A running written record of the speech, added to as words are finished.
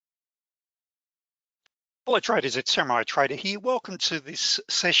Hello traders, it's Samurai Trader here. Welcome to this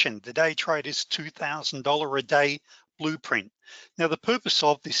session, the Day Trader's $2,000 a day blueprint. Now the purpose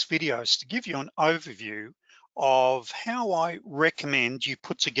of this video is to give you an overview of how I recommend you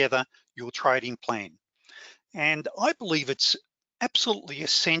put together your trading plan. And I believe it's absolutely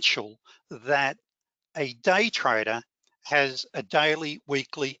essential that a day trader has a daily,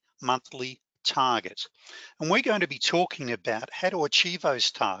 weekly, monthly target. And we're going to be talking about how to achieve those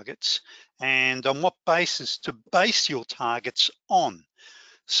targets and on what basis to base your targets on.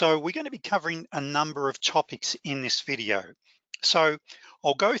 So we're going to be covering a number of topics in this video. So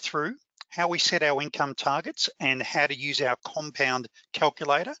I'll go through how we set our income targets and how to use our compound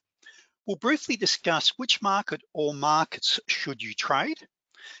calculator. We'll briefly discuss which market or markets should you trade,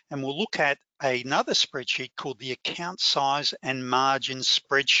 and we'll look at another spreadsheet called the account size and margin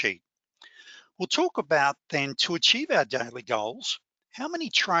spreadsheet. We'll talk about then, to achieve our daily goals, how many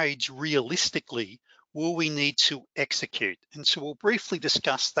trades realistically will we need to execute? And so we'll briefly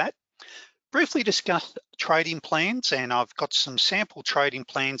discuss that. Briefly discuss trading plans, and I've got some sample trading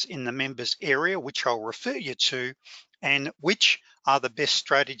plans in the members area which I'll refer you to, and which are the best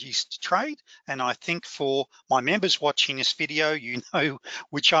strategies to trade. And I think for my members watching this video, you know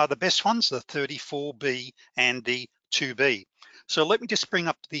which are the best ones, the 34B and the 2B. So let me just bring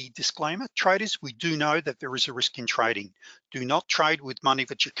up the disclaimer. Traders, we do know that there is a risk in trading. Do not trade with money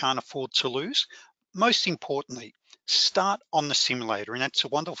that you can't afford to lose. Most importantly, start on the simulator. And that's a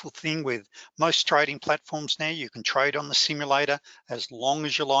wonderful thing with most trading platforms now. You can trade on the simulator as long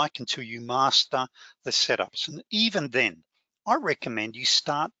as you like until you master the setups. And even then, I recommend you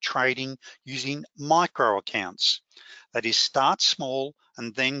start trading using micro accounts. That is, start small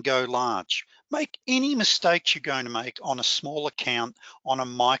and then go large. Make any mistakes you're going to make on a small account on a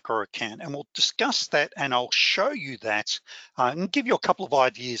micro account, and we'll discuss that, and I'll show you that and give you a couple of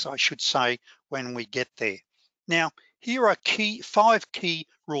ideas, I should say, when we get there. Now, here are 5 key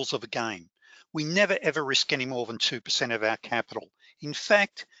rules of the game. We never ever risk any more than 2% of our capital. In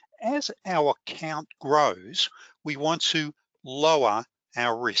fact, as our account grows, we want to lower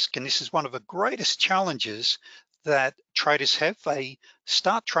our risk. And this is one of the greatest challenges that traders have. They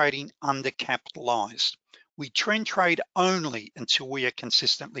start trading undercapitalized. We trend trade only until we are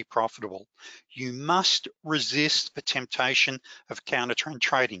consistently profitable. You must resist the temptation of counter trend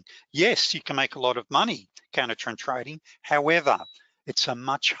trading. Yes, you can make a lot of money counter trend trading. However, it's a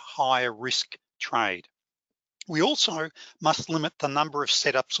much higher risk trade. We also must limit the number of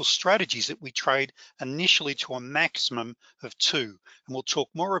setups or strategies that we trade initially to a maximum of 2. And we'll talk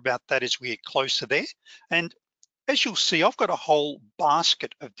more about that as we get closer there. And as you'll see, I've got a whole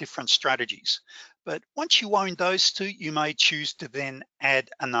basket of different strategies, but once you own those 2, you may choose to then add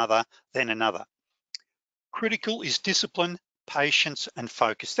another, then another. Critical is discipline, patience, and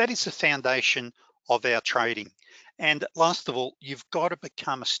focus. That is the foundation of our trading. And last of all, you've got to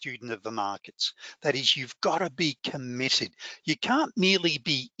become a student of the markets. That is, you've got to be committed. You can't merely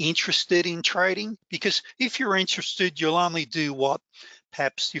be interested in trading, because if you're interested, you'll only do what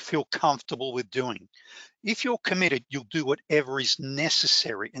perhaps you feel comfortable with doing. If you're committed, you'll do whatever is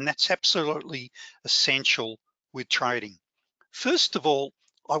necessary, and that's absolutely essential with trading. First of all,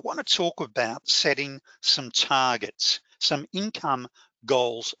 I want to talk about setting some targets, some income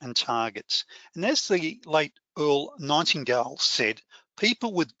goals and targets. And as the late Earl Nightingale said,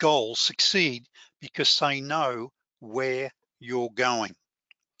 people with goals succeed because they know where you're going.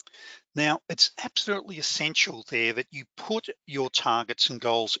 Now, it's absolutely essential there that you put your targets and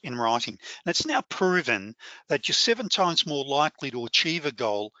goals in writing. And it's now proven that you're 7 times more likely to achieve a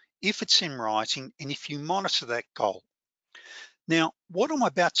goal if it's in writing and if you monitor that goal. Now, what I'm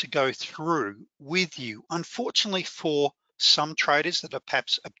about to go through with you, unfortunately for some traders that have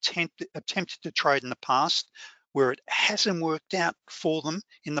perhaps attempted to trade in the past where it hasn't worked out for them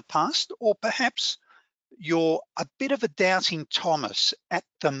in the past, or perhaps you're a bit of a doubting Thomas at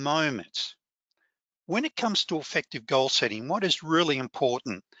the moment. When it comes to effective goal setting, what is really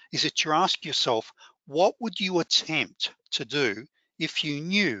important is that you ask yourself, what would you attempt to do if you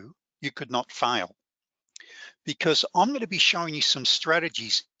knew you could not fail? Because I'm going to be showing you some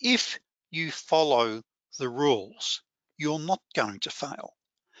strategies. If you follow the rules, you're not going to fail.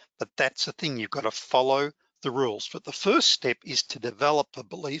 But that's the thing, you've got to follow the rules. But the first step is to develop a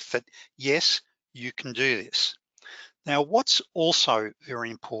belief that, yes, you can do this. Now, what's also very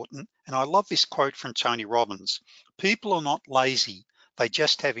important, and I love this quote from Tony Robbins, people are not lazy, they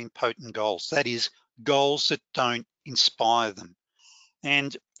just have impotent goals. That is, goals that don't inspire them.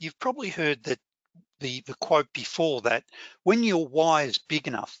 And you've probably heard that the quote before that, when your why is big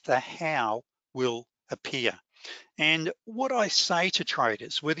enough, the how will appear. And what I say to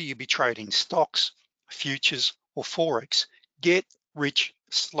traders, whether you be trading stocks, futures, or Forex, get rich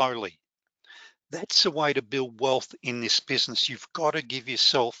slowly. That's the way to build wealth in this business. You've got to give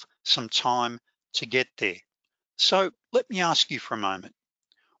yourself some time to get there. So let me ask you for a moment.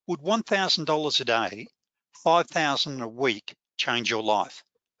 Would $1,000 a day, 5,000 a week change your life?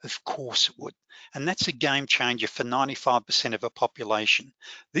 Of course it would. And that's a game changer for 95% of a population.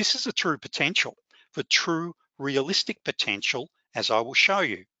 This is a true potential, for true realistic potential, as I will show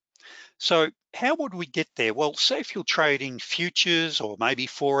you. So how would we get there? Well, say if you're trading futures or maybe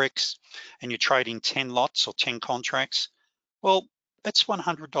Forex and you're trading 10 lots or 10 contracts, well, that's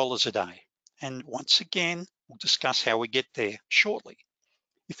 $100 a day. And once again, we'll discuss how we get there shortly.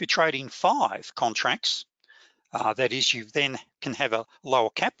 If you're trading 5 contracts, that is, you then can have a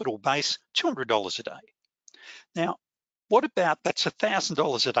lower capital base, $200 a day. Now, what about, that's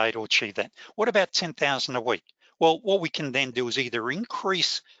 $1,000 a day to achieve that. What about 10,000 a week? Well, what we can then do is either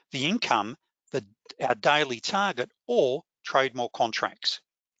increase the income, our daily target, or trade more contracts.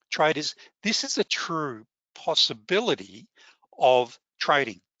 Traders, this is a true possibility of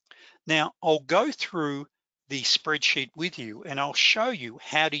trading. Now, I'll go through the spreadsheet with you and I'll show you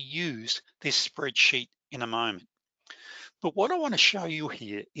how to use this spreadsheet in a moment. But what I want to show you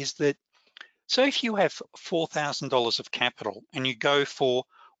here is that, so if you have $4,000 of capital and you go for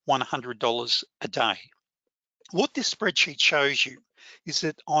 $100 a day, what this spreadsheet shows you is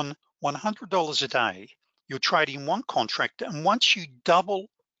that on $100 a day, you're trading 1 contract, and once you double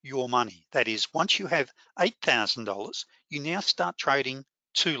your money, that is, once you have $8,000, you now start trading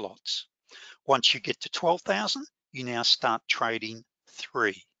 2 lots. Once you get to 12,000, you now start trading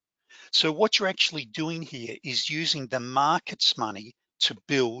 3. So what you're actually doing here is using the market's money to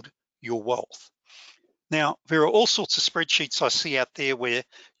build your wealth. Now, there are all sorts of spreadsheets I see out there where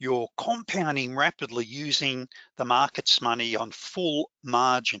you're compounding rapidly using the market's money on full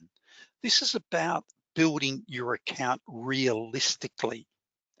margin. This is about building your account realistically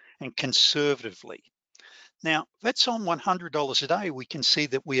and conservatively. Now, that's on $100 a day. We can see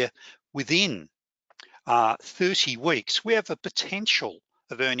that we're within 30 weeks. We have a potential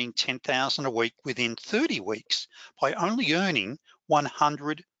of earning 10,000 a week within 30 weeks by only earning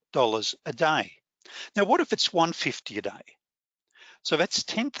 $100 a day. Now, what if it's 150 a day? So that's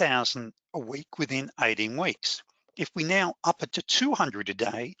 10,000 a week within 18 weeks. If we now up it to 200 a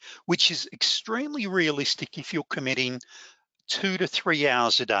day, which is extremely realistic if you're committing 2 to 3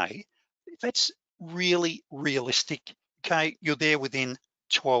 hours a day, that's really realistic, okay? You're there within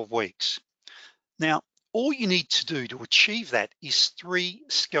 12 weeks. Now, all you need to do to achieve that is 3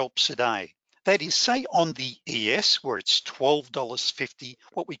 scalps a day. That is, say on the ES where it's $12.50,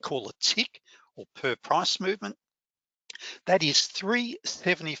 what we call a tick or per price movement, that is 3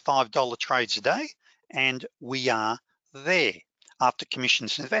 $75 trades a day, and we are there after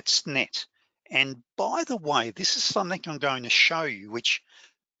commissions. Now that's net. And by the way, this is something I'm going to show you, which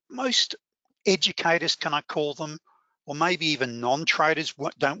most educators, can I call them, or maybe even non-traders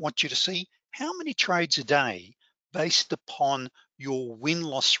don't want you to see. How many trades a day based upon your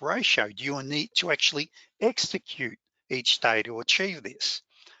win-loss ratio do you need to actually execute each day to achieve this?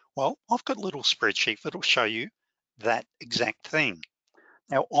 Well, I've got a little spreadsheet that'll show you that exact thing.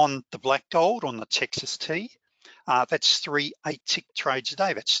 Now on the black gold, on the Texas T, that's 3 8-tick trades a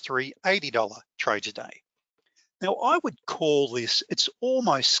day. That's 3 $80 trades a day. Now I would call this, it's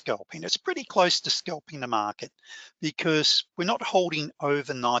almost scalping. It's pretty close to scalping the market because we're not holding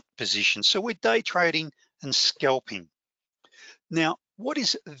overnight positions. So we're day trading and scalping. Now, what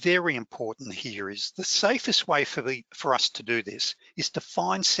is very important here is the safest way for us to do this is to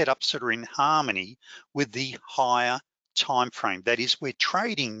find setups that are in harmony with the higher time frame. That is, we're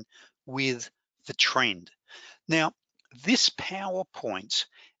trading with the trend. Now, this PowerPoint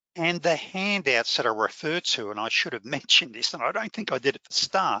and the handouts that I refer to, and I should have mentioned this, and I don't think I did at the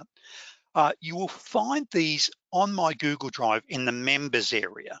start, you will find these on my Google Drive in the members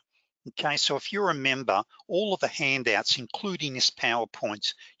area. Okay, so if you're a member, all of the handouts, including this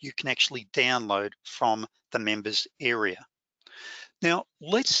PowerPoint, you can actually download from the members area. Now,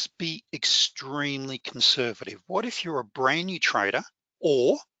 let's be extremely conservative. What if you're a brand new trader,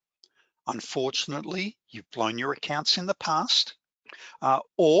 or unfortunately, you've blown your accounts in the past,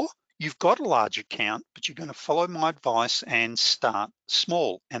 or you've got a large account, but you're gonna follow my advice and start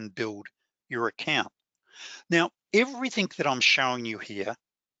small and build your account. Now, everything that I'm showing you here,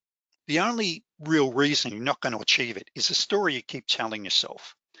 the only real reason you're not going to achieve it is a story you keep telling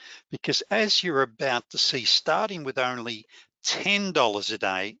yourself. Because as you're about to see, starting with only $10 a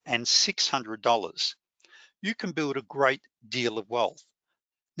day and $600, you can build a great deal of wealth.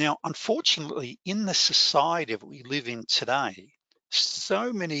 Now, unfortunately, in the society that we live in today,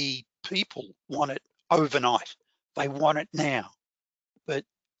 so many people want it overnight. They want it now. But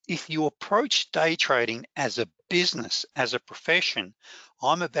if you approach day trading as a business, as a profession,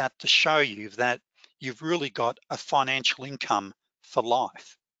 I'm about to show you that you've really got a financial income for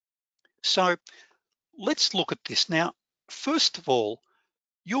life. So let's look at this. Now, first of all,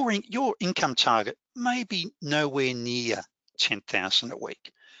 your income target may be nowhere near 10,000 a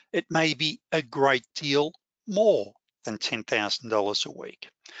week. It may be a great deal more than $10,000 a week.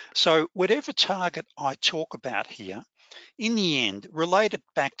 So whatever target I talk about here, in the end, relate it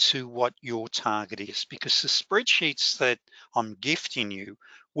back to what your target is, because the spreadsheets that I'm gifting you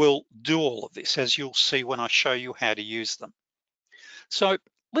will do all of this, as you'll see when I show you how to use them. So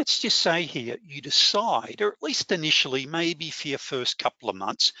let's just say here, you decide, or at least initially, maybe for your first couple of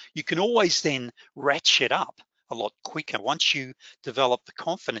months, you can always then ratchet up a lot quicker once you develop the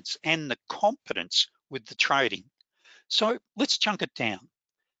confidence and the competence with the trading. So let's chunk it down.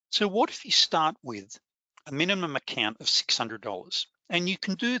 So what if you start with a minimum account of $600? And you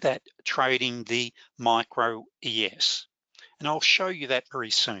can do that trading the micro ES. And I'll show you that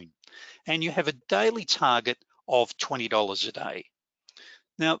very soon. And you have a daily target of $20 a day.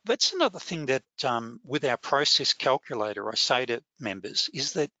 Now, that's another thing that with our process calculator, I say to members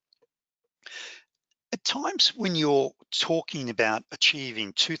is that at times when you're talking about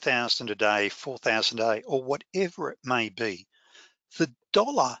achieving 2,000 a day, 4,000 a day, or whatever it may be, the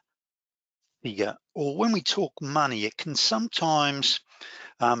dollar figure, or when we talk money, it can sometimes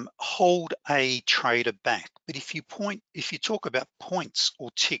hold a trader back. But if you talk about points or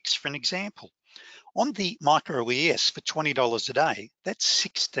ticks, for an example, on the micro ES for $20 a day, that's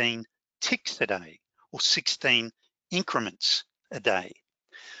 16 ticks a day, or 16 increments a day.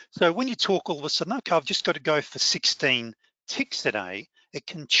 So when you talk all of a sudden, okay, I've just got to go for 16 ticks a day, it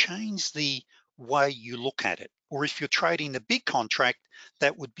can change the way you look at it. Or if you're trading the big contract,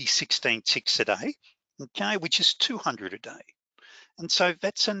 that would be 16 ticks a day, okay, which is 200 a day. And so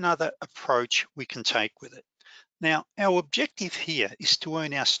that's another approach we can take with it. Now, our objective here is to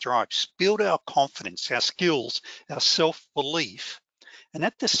earn our stripes, build our confidence, our skills, our self-belief, and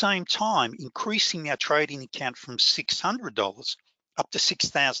at the same time, increasing our trading account from $600 up to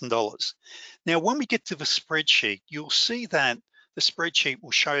 $6,000. Now, when we get to the spreadsheet, you'll see that the spreadsheet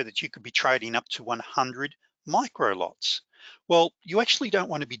will show that you could be trading up to 100 micro lots. Well, you actually don't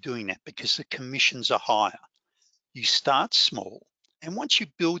want to be doing that because the commissions are higher. You start small, and once you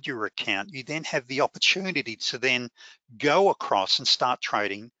build your account, you then have the opportunity to then go across and start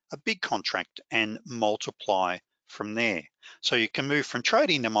trading a big contract and multiply from there. So you can move from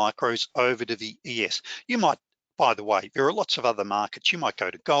trading the micros over to the ES. You might, by the way, there are lots of other markets. You might go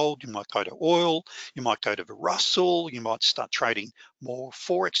to gold, you might go to oil, you might go to the Russell, you might start trading more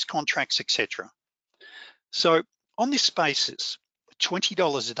Forex contracts, etc. So on this basis,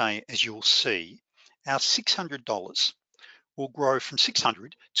 $20 a day, as you'll see, our $600 will grow from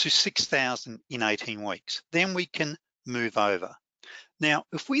 600 to 6,000 in 18 weeks. Then we can move over. Now,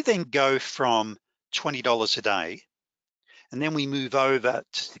 if we then go from $20 a day, and then we move over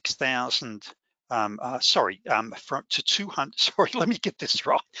to 6,000, to 200, sorry, let me get this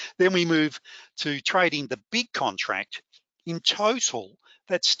right. Then we move to trading the big contract. In total,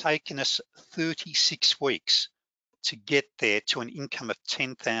 that's taken us 36 weeks to get there to an income of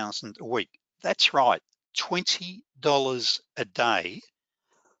 10,000 a week. That's right, $20 a day.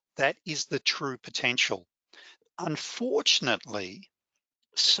 That is the true potential. Unfortunately,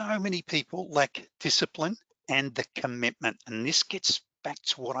 so many people lack discipline and the commitment. And this gets back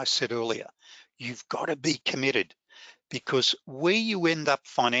to what I said earlier. You've got to be committed, because where you end up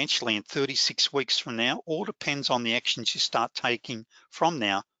financially in 36 weeks from now all depends on the actions you start taking from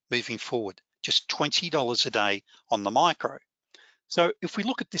now moving forward. Just $20 a day on the micro. So if we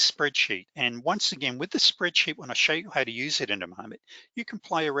look at this spreadsheet, and once again, with the spreadsheet, when I show you how to use it in a moment, you can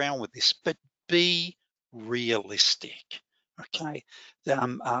play around with this, but be realistic, okay?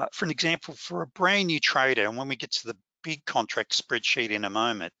 For an example, for a brand new trader, and when we get to the big contract spreadsheet in a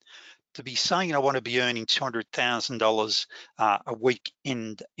moment, to be saying I want to be earning $200,000 a week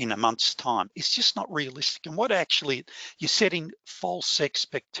in a month's time, it's just not realistic. And what actually, you're setting false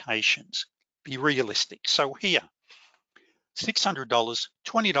expectations. Be realistic. So here, $600,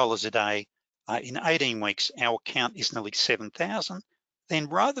 $20 a day, in 18 weeks, our account is nearly 7,000. Then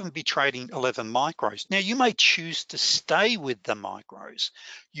rather than be trading 11 micros, now you may choose to stay with the micros.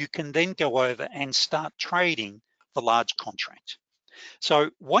 You can then go over and start trading the large contract. So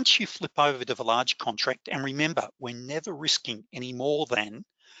once you flip over to the large contract, and remember, we're never risking any more than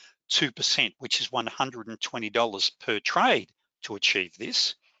 2%, which is $120 per trade to achieve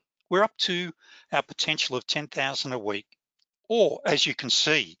this. We're up to our potential of 10,000 a week, or as you can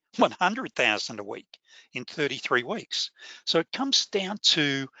see, 100,000 a week. in 33 weeks. So it comes down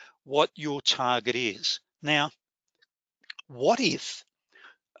to what your target is. Now, what if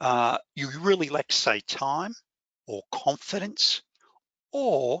you really lack, say, time or confidence,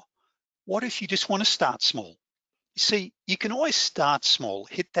 or what if you just want to start small? You see, you can always start small,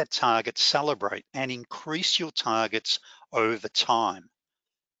 hit that target, celebrate, and increase your targets over time.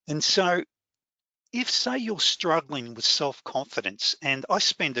 And so if, say, you're struggling with self-confidence, and I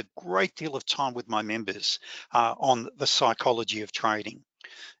spend a great deal of time with my members on the psychology of trading,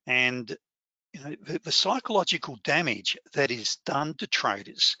 and the psychological damage that is done to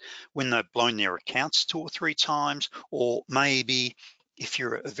traders when they've blown their accounts 2 or 3 times, or maybe if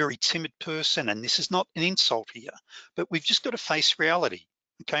you're a very timid person, and this is not an insult here, but we've just got to face reality.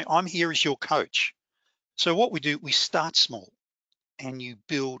 Okay, I'm here as your coach. So what we do, we start small and you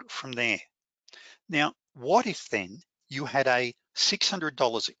build from there. Now, what if then you had a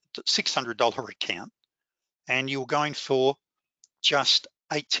 $600 account and you were going for just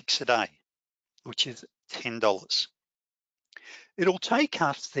 8 ticks a day, which is $10. It'll take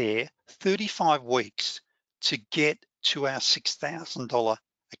us there 35 weeks to get to our $6,000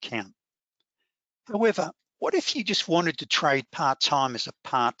 account. However, what if you just wanted to trade part-time as a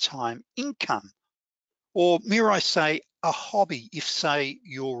part-time income? Or may I say, a hobby if, say,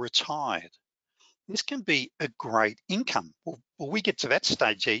 you're retired? This can be a great income. Well, we get to that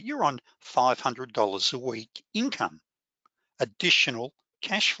stage here, you're on $500 a week income, additional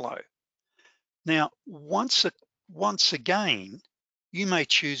cash flow. Now, once again, you may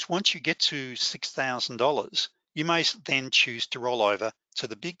choose, once you get to $6,000, you may then choose to roll over to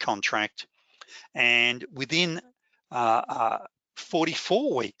the big contract, and within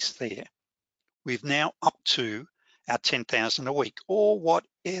 44 weeks there, we've now up to our 10,000 a week, or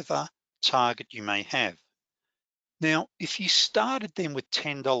whatever target you may have. Now, if you started then with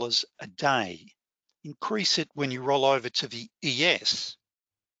 $10 a day, increase it when you roll over to the ES,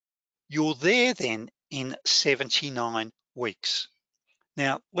 you're there then in 79 weeks.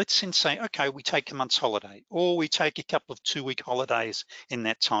 Now, let's then say, okay, we take a month's holiday, or we take a couple of 2-week holidays in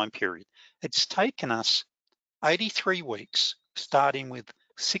that time period. It's taken us 83 weeks, starting with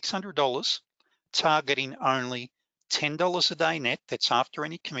 $600, targeting only $10 a day net, that's after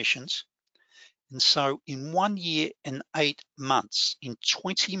any commissions. And so in 1 year and 8 months, in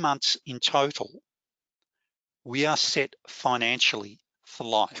 20 months in total, we are set financially for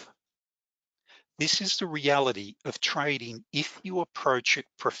life. This is the reality of trading if you approach it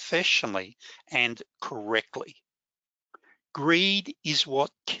professionally and correctly. Greed is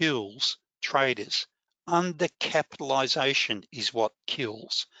what kills traders. Undercapitalization is what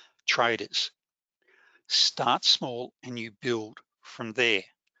kills traders. Start small and you build from there.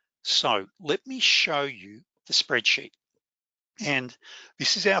 So let me show you the spreadsheet. And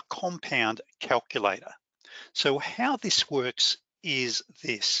this is our compound calculator. So how this works is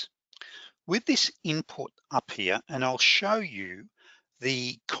this. With this input up here, and I'll show you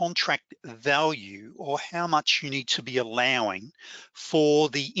the contract value, or how much you need to be allowing for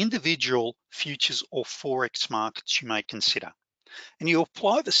the individual futures or Forex markets you may consider. And you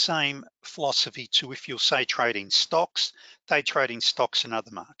apply the same philosophy to, if you'll say trading stocks, day trading stocks and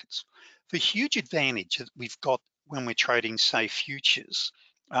other markets. The huge advantage that we've got when we're trading, say, futures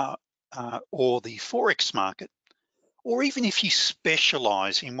or the Forex market, or even if you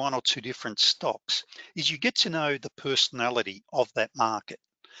specialize in 1 or 2 different stocks, is you get to know the personality of that market.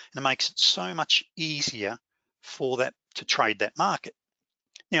 And it makes it so much easier for that to trade that market.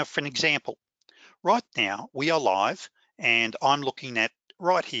 Now, for an example, right now we are live, and I'm looking at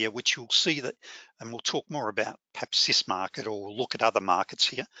right here, which you'll see that, and we'll talk more about perhaps this market, or we'll look at other markets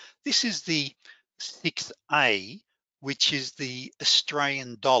here. This is the 6A, which is the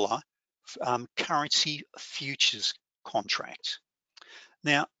Australian dollar currency futures contract.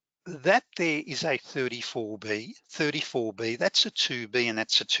 Now, that there is a 34B, that's a 2B, and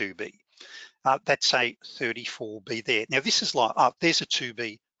that's a 2B. That's a 34B there. Now, this is like, there's a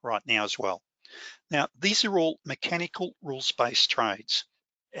 2B right now as well. Now, these are all mechanical rules-based trades.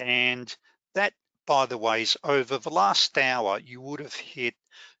 And that, by the way, is over the last hour, you would have hit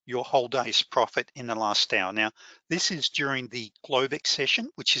your whole day's profit in the last hour. Now, this is during the Globex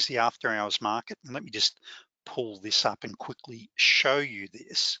session, which is the after hours market. And let me just pull this up and quickly show you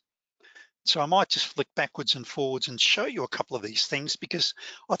this. So I might just flick backwards and forwards and show you a couple of these things, because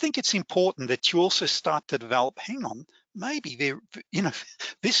I think it's important that you also start to develop, hang on, maybe there,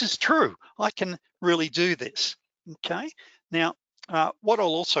 this is true. I can really do this, okay? Now, what I'll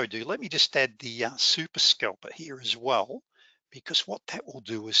also do, let me just add the super scalper here as well, because what that will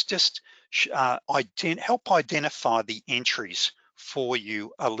do is just help identify the entries for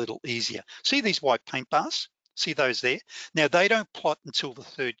you a little easier. See these white paint bars? See those there? Now they don't plot until the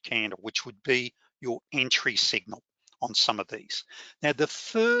third candle, which would be your entry signal on some of these. Now, the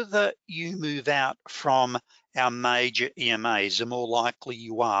further you move out from our major EMAs, the more likely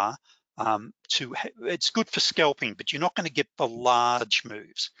you are it's good for scalping, but you're not going to get the large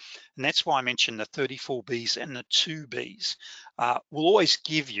moves. And that's why I mentioned the 34Bs and the 2Bs will always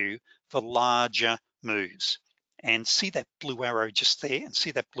give you the larger moves. And see that blue arrow just there, and see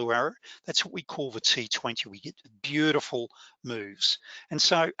that blue arrow? That's what we call the T20. We get beautiful moves. And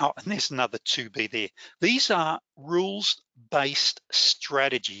so, oh, and there's another 2B there. These are rules-based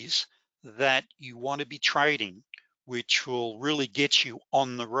strategies that you want to be trading, which will really get you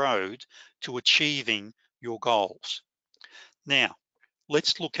on the road to achieving your goals. Now,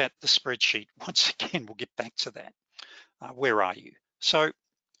 let's look at the spreadsheet. Once again, we'll get back to that. Where are you? So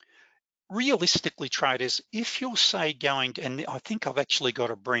realistically, traders, if you're say going, and I think I've actually got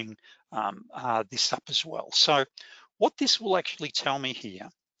to bring this up as well. So what this will actually tell me here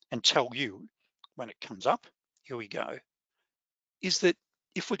and tell you when it comes up, here we go, is that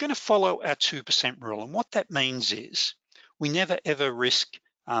if we're going to follow our 2% rule, and what that means is we never ever risk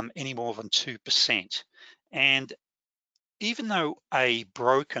any more than 2%. And even though a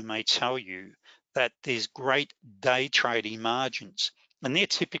broker may tell you that there's great day trading margins, and they're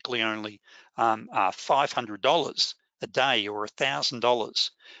typically only $500 a day or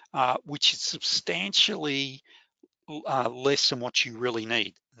 $1,000, which is substantially less than what you really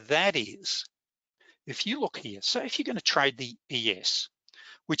need. That is, if you look here, so if you're going to trade the ES,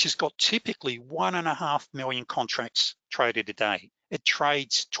 which has got typically 1.5 million contracts traded a day, it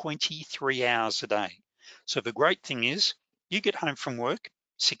trades 23 hours a day. So the great thing is you get home from work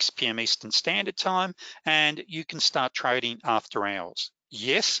 6 p.m. Eastern Standard Time, and you can start trading after hours.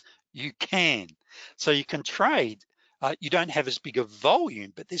 Yes, you can. So you can trade. You don't have as big a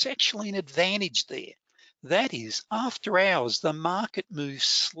volume, but there's actually an advantage there. That is, after hours, the market moves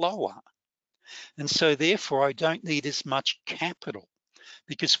slower. And so therefore, I don't need as much capital,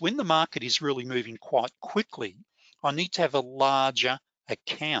 because when the market is really moving quite quickly, I need to have a larger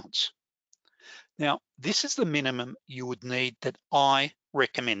account. Now, this is the minimum you would need that I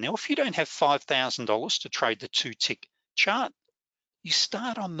recommend. Now, if you don't have $5,000 to trade the 2-tick chart, you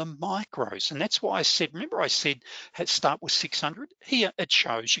start on the micros. And that's why I said, remember I said start with 600? Here it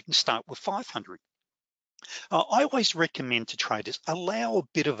shows you can start with 500. I always recommend to traders, allow a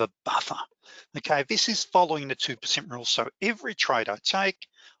bit of a buffer. Okay, this is following the 2% rule. So every trade I take,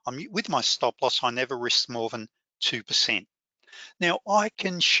 with my stop loss, I never risk more than 2%. Now I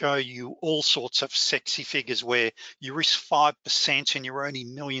can show you all sorts of sexy figures where you risk 5% and you're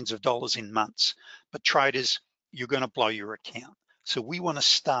earning millions of dollars in months, but traders, you're gonna blow your account. So we wanna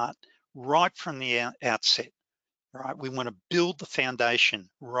start right from the outset, right? We wanna build the foundation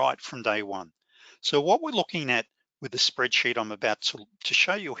right from day one. So what we're looking at with the spreadsheet I'm about to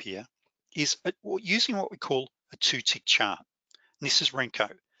show you here is using what we call a 2-tick chart. And this is Renko.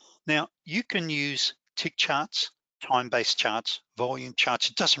 Now you can use tick charts, time-based charts, volume charts,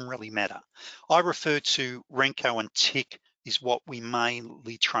 it doesn't really matter. I refer to Renko and tick is what we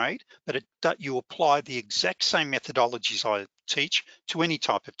mainly trade, but you apply the exact same methodologies I teach to any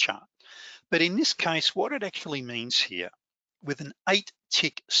type of chart. But in this case, what it actually means here, with an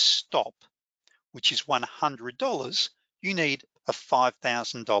 8-tick stop, which is $100, you need a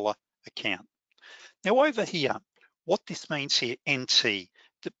 $5,000 account. Now over here, what this means here, NT,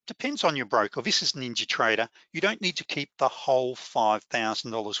 depends on your broker. This is Ninja Trader. You don't need to keep the whole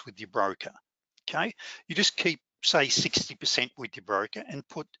 $5,000 with your broker, okay? You just keep, say, 60% with your broker and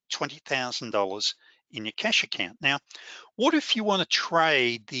put $20,000 in your cash account. Now, what if you want to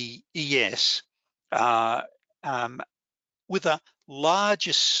trade the ES with a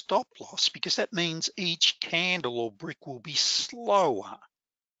larger stop loss, because that means each candle or brick will be slower?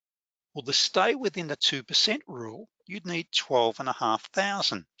 Well, to stay within the 2% rule, you'd need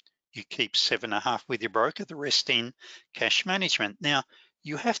 12,500. You keep 7.5 with your broker, the rest in cash management. Now,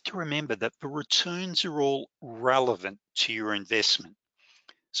 you have to remember that the returns are all relevant to your investment.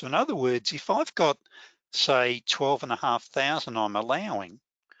 So in other words, if I've got, say, 12,500 I'm allowing,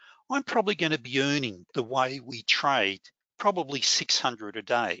 I'm probably going to be earning, the way we trade, probably 600 a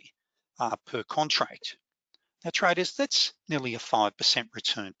day per contract. Now traders, that's nearly a 5%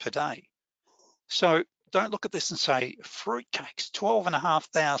 return per day. So don't look at this and say, fruitcakes,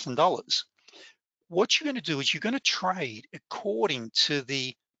 $12,500. What you're gonna do is you're gonna trade according to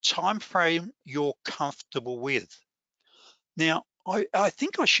the time frame you're comfortable with. Now, I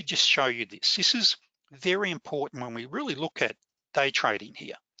think I should just show you this. This is very important when we really look at day trading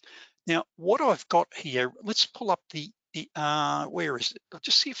here. Now, what I've got here, let's pull up the where is it? I'll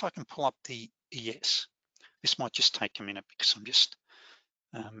just see if I can pull up the ES. This might just take a minute because I'm just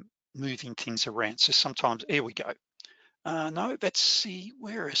moving things around. So sometimes, here we go. No, that's the,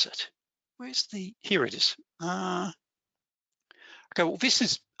 where is it? Where's the, here it is. Okay, well, this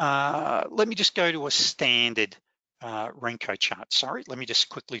is, let me just go to a standard Renko chart. Sorry, let me just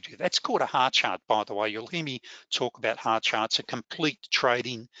quickly do that. That's called a heart chart, by the way. You'll hear me talk about heart charts, a complete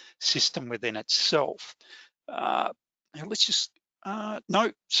trading system within itself. Now let's just,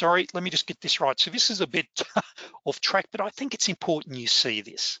 no, sorry, let me just get this right. So this is a bit off track, but I think it's important you see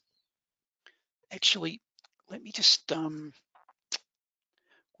this. Actually, let me just,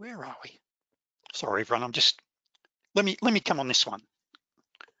 where are we? Sorry, everyone, I'm just, let me come on this one.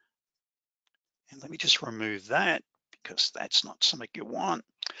 And let me just remove that because that's not something you want.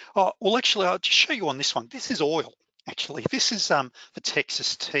 Oh, well, actually, I'll just show you on this one. This is oil. Actually, this is the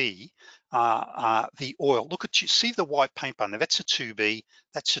Texas tea, the oil. Look at you, see the white paint button there? That's a 2B,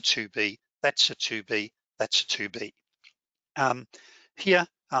 that's a 2B, that's a 2B, that's a 2B. Here,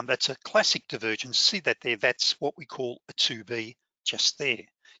 that's a classic divergence. See that there? That's what we call a 2B just there.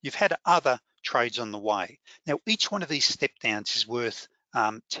 You've had other trades on the way. Now, each one of these step downs is worth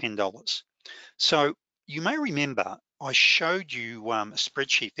 $10. So you may remember I showed you a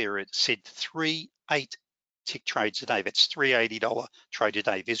spreadsheet there. It said 3 8-tick trades a day. That's $380 trade a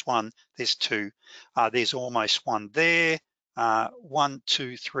day. There's one, there's two, there's almost one there. 1,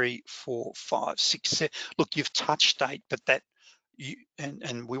 2, 3, 4, 5, 6, 7. Look, you've touched 8, but that you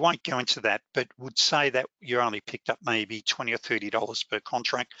and we won't go into that, but would say that you only picked up maybe $20 or $30 per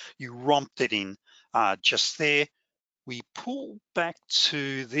contract. You romped it in just there. We pull back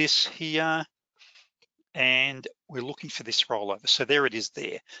to this here, and we're looking for this rollover. So there it is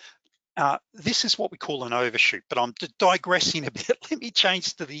there. This is what we call an overshoot, but I'm digressing a bit. Let me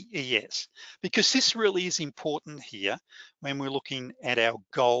change to the ES because this really is important here when we're looking at our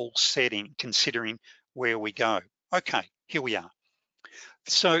goal setting, considering where we go. Okay, here we are.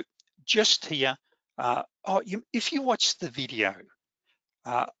 So just here, if you watch the video,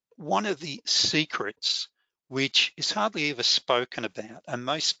 one of the secrets which is hardly ever spoken about, and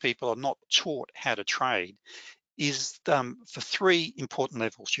most people are not taught how to trade, is for 3 important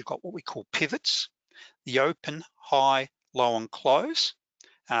levels. You've got what we call pivots, the open, high, low, and close.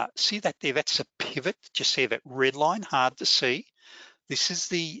 See that there? That's a pivot. Just see that red line, hard to see. This is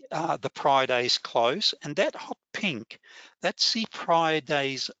the prior day's close, and that hot pink, that's the prior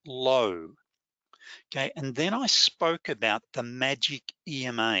day's low. Okay, and then I spoke about the magic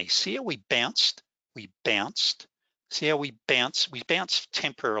EMA. See how we bounced? We bounced. See how we bounced? We bounced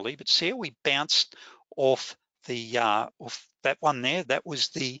temporarily, but see how we bounced off the off that one there? That was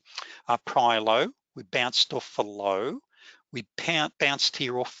the prior low. We bounced off the low. We bounced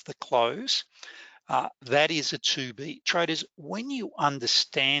here off the close. That is a 2B. Traders, when you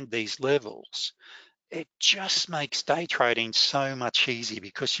understand these levels, it just makes day trading so much easier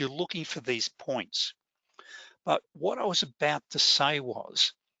because you're looking for these points. But what I was about to say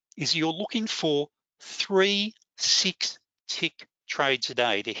is you're looking for 3 6-tick trades a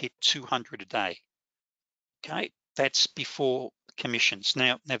day to hit 200 a day. Okay, that's before commissions.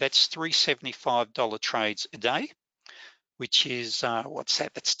 Now that's $375 trades a day, which is what's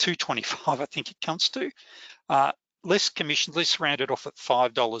that? That's $225, I think it comes to. Less commissions, let's round it off at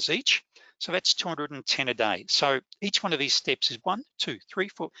 $5 each. So that's 210 a day. So each one of these steps is 1, 2, 3,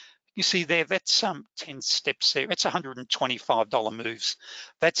 4. You see there, that's 10 steps there. That's $125 moves.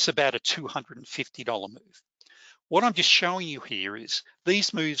 That's about a $250 move. What I'm just showing you here is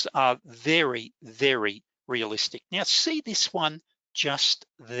these moves are very, very realistic. Now see this one just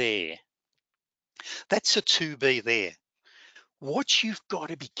there. That's a 2B there. What you've got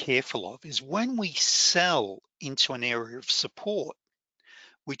to be careful of is when we sell into an area of support,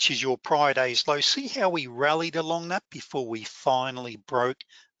 which is your prior day's low, see how we rallied along that before we finally broke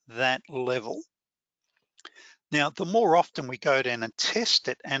that level. Now, the more often we go down and test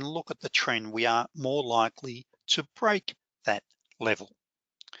it and look at the trend, we are more likely to break that level.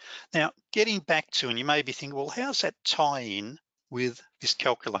 Now, getting back to, and you may be thinking, well, how's that tie in with this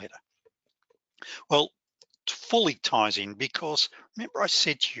calculator? Well, fully ties in because remember I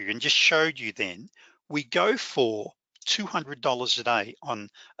said to you and just showed you then, we go for $200 a day on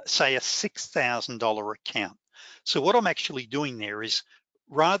say a $6,000 account. So what I'm actually doing there is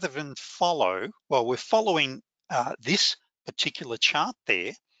rather than follow, well, we're following this particular chart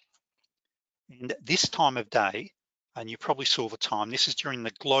there, and this time of day, and you probably saw the time, this is during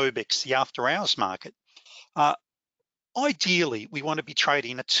the Globex, the after hours market. Ideally, we want to be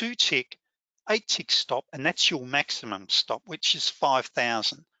trading a 2-tick, 8-tick stop, and that's your maximum stop, which is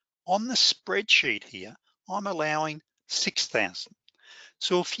 5,000. On the spreadsheet here, I'm allowing 6,000.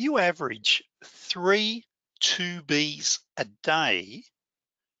 So if you average 3 2Bs a day,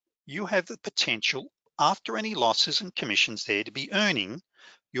 you have the potential, after any losses and commissions there, to be earning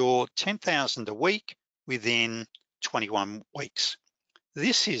your 10,000 a week within 21 weeks.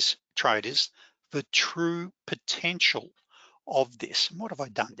 This is, traders, the true potential of this. And what have I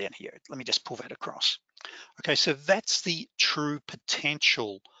done down here? Let me just pull that across. Okay, so that's the true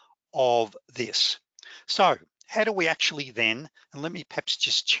potential of this. So how do we actually then, and let me perhaps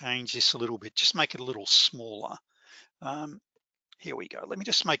just change this a little bit, just make it a little smaller. Here we go. Let me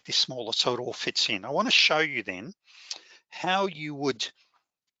just make this smaller so it all fits in. I want to show you then how you would,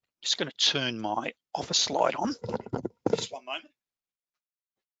 just going to turn my office slide on, just one moment.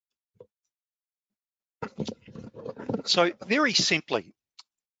 So very simply,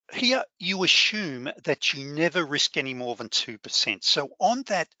 here you assume that you never risk any more than 2%. So on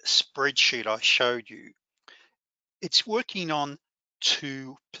that spreadsheet I showed you, it's working on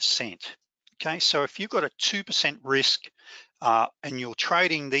 2%. Okay, so if you've got a 2% risk and you're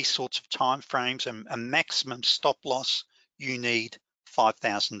trading these sorts of time frames and a maximum stop loss, you need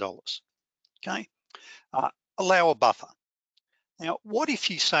 $5,000. Okay, allow a buffer. Now, what if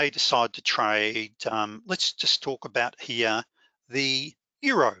you say decide to trade, let's just talk about here the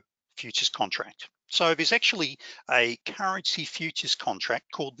Euro futures contract. So there's actually a currency futures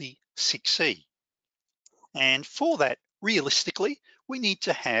contract called the 6E. And for that, realistically, we need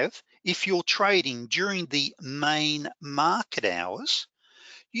to have, if you're trading during the main market hours,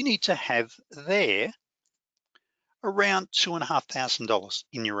 you need to have there around $2,500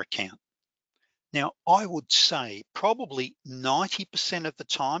 in your account. Now, I would say probably 90% of the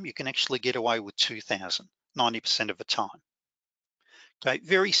time you can actually get away with 2,000, 90% of the time. Okay,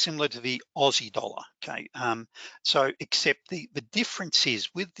 very similar to the Aussie dollar. Okay, so except the difference is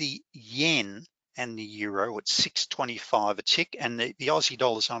with the yen and the euro, it's 6.25 a tick, and the Aussie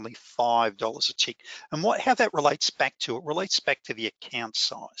dollar is only $5 a tick. And how that relates back to, it relates back to the account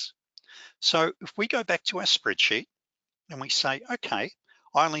size. So if we go back to our spreadsheet and we say, okay,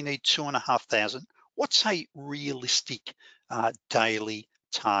 I only need 2,500. What's a realistic daily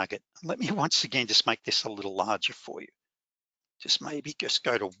target? Let me once again just make this a little larger for you. Just maybe just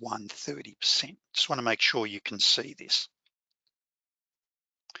go to 130%. Just want to make sure you can see this.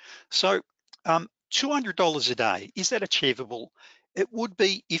 So $200 a day, is that achievable? It would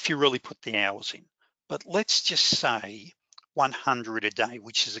be if you really put the hours in, but let's just say 100 a day,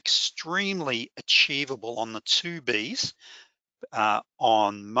 which is extremely achievable on the 2Bs.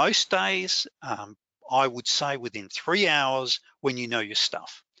 On most days, I would say within 3 hours when you know your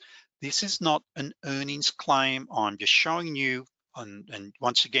stuff. This is not an earnings claim. I'm just showing you, and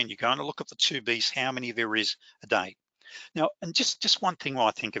once again, you're going to look at the 2Bs, how many there is a day. Now, and just one thing while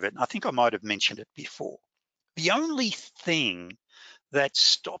I think of it, and I think I might have mentioned it before, the only thing that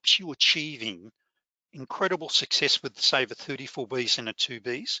stops you achieving incredible success with, say, the 34Bs and the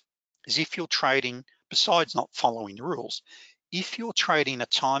 2Bs is if you're trading, besides not following the rules, if you're trading a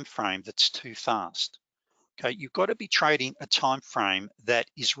time frame that's too fast. Okay, you've got to be trading a time frame that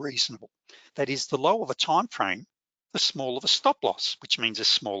is reasonable. That is, the lower the time frame, the smaller the stop loss, which means a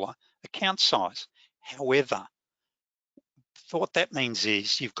smaller account size. However, what that means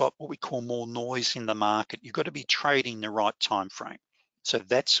is you've got what we call more noise in the market. You've got to be trading the right time frame. So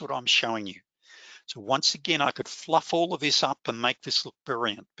that's what I'm showing you. So once again, I could fluff all of this up and make this look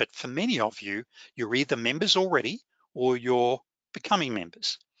brilliant, but for many of you, you're either members already or you're becoming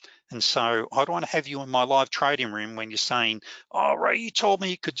members. And so I don't want to have you in my live trading room when you're saying, oh, Ray, you told me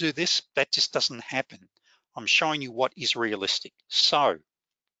you could do this. That just doesn't happen. I'm showing you what is realistic. So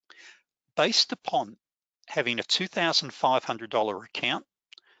based upon having a $2,500 account,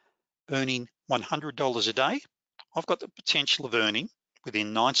 earning $100 a day, I've got the potential of earning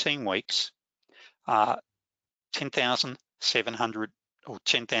within 19 weeks, 10,700 or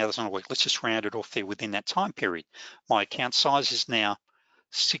 10,000 a week. Let's just round it off there within that time period. My account size is now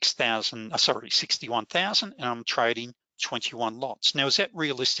 61,000, and I'm trading 21 lots. Now, is that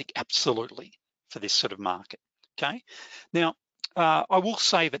realistic? Absolutely, for this sort of market. Okay. Now, I will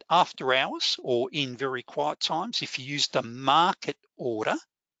say that after hours or in very quiet times, if you use the market order,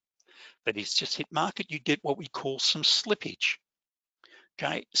 that is just hit market, you get what we call some slippage.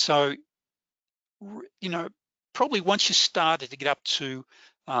 Okay, so probably once you started to get up to,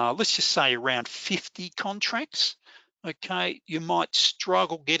 let's just say around 50 contracts, okay, you might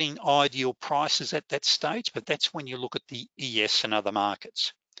struggle getting ideal prices at that stage, but that's when you look at the ES and other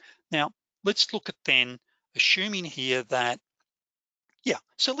markets. Now, let's look at then, assuming here that, yeah,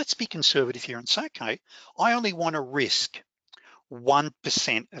 so let's be conservative here and say, okay, I only want to risk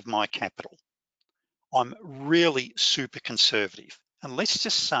 1% of my capital. I'm really super conservative. And let's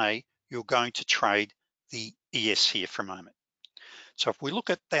just say you're going to trade the ES here for a moment. So if we look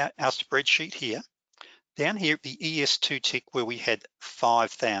at our spreadsheet here, down here at the ES2 tick where we had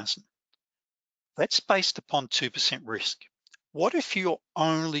 5,000, that's based upon 2% risk. What if you're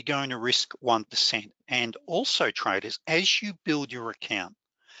only going to risk 1%? And also traders, as you build your account,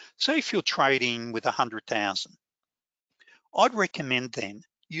 say if you're trading with 100,000, I'd recommend then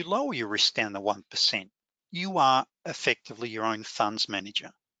you lower your risk down to 1%. You are effectively your own funds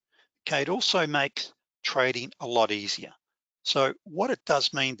manager. Okay, it also makes trading a lot easier. So what it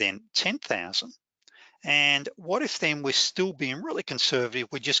does mean then, 10,000, and what if then we're still being really conservative,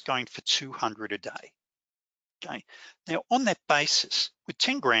 we're just going for 200 a day. Okay, now on that basis, with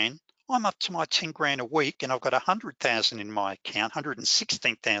 10 grand, I'm up to my 10 grand a week and I've got 100,000 in my account,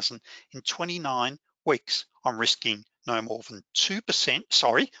 116,000 in 29 weeks. I'm risking no more than 2%,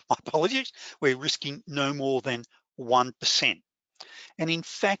 sorry, my apologies. We're risking no more than 1%. And in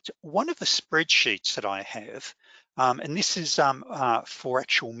fact, one of the spreadsheets that I have, and this is for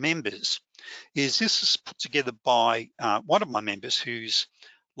actual members, is this is put together by one of my members who's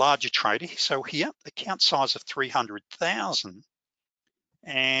larger trader. So here, account size of 300,000,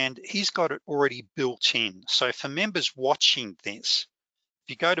 and he's got it already built in. So for members watching this,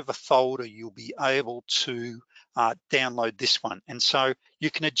 if you go to the folder, you'll be able to download this one. And so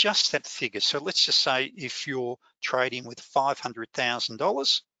you can adjust that figure. So let's just say if you're trading with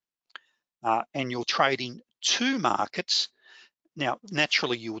 $500,000 and you're trading 2 markets, now,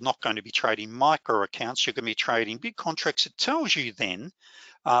 naturally, you're not going to be trading micro accounts, you're going to be trading big contracts. It tells you then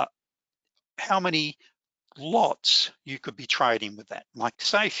how many lots you could be trading with that. Like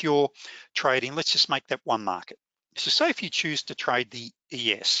say if you're trading, let's just make that 1 market. So say if you choose to trade the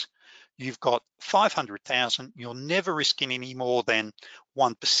ES, you've got 500,000, you're never risking any more than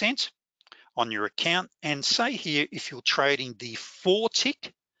 1% on your account. And say here, if you're trading the 4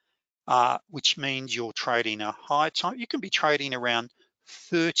 tick, which means you're trading a high time, you can be trading around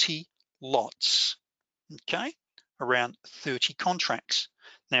 30 lots, okay? Around 30 contracts.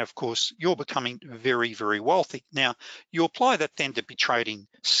 Now, of course, you're becoming very, very wealthy. Now, you apply that then to be trading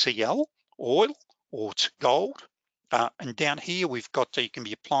CL, oil, or to gold. And down here, we've got, you can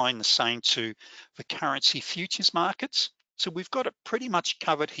be applying the same to the currency futures markets. So we've got it pretty much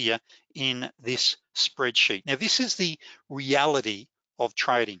covered here in this spreadsheet. Now, this is the reality of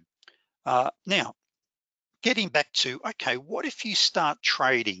trading. Now, getting back to, okay, what if you start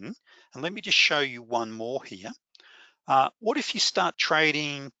trading, and let me just show you one more here. What if you start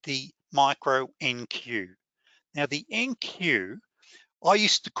trading the micro NQ? Now the NQ, I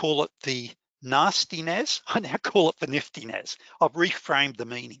used to call it the nasty NAS, I now call it the nifty NAS. I've reframed the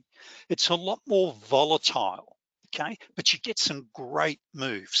meaning. It's a lot more volatile, okay? But you get some great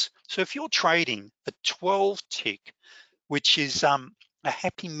moves. So if you're trading the 12 tick, which is a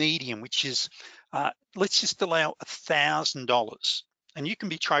happy medium, which is, let's just allow $1,000. And you can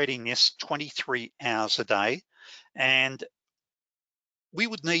be trading this 23 hours a day. And we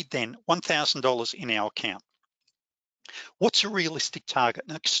would need then $1,000 in our account. What's a realistic target?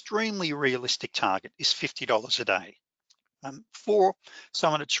 An extremely realistic target is $50 a day. For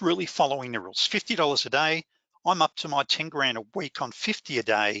someone that's really following the rules, $50 a day, I'm up to my 10 grand a week on 50 a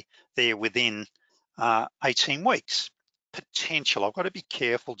day there within 18 weeks. Potential, I've got to be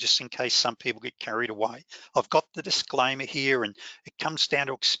careful just in case some people get carried away. I've got the disclaimer here, and it comes down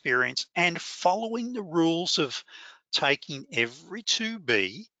to experience and following the rules of taking every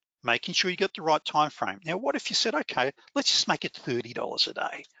 2B, making sure you get the right time frame. Now, what if you said, okay, let's just make it $30 a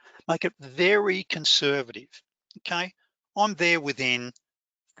day, make it very conservative, okay? I'm there within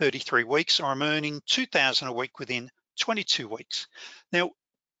 33 weeks, or I'm earning 2,000 a week within 22 weeks. Now,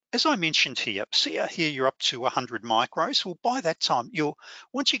 as I mentioned here, see out here you're up to 100 micros. Well, by that time,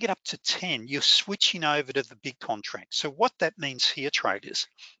 once you get up to 10, you're switching over to the big contract. So what that means here, traders,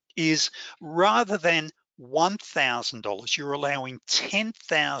 is rather than $1,000, you're allowing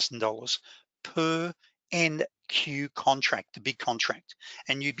 $10,000 per NQ contract, the big contract,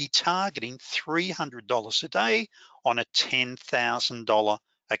 and you'd be targeting $300 a day on a $10,000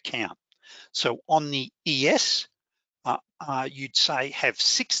 account. So on the ES, you'd say have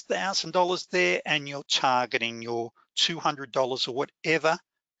 $6,000 there and you're targeting your $200 or whatever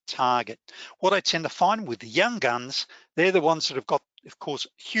target. What I tend to find with the young guns, they're the ones that have got, of course,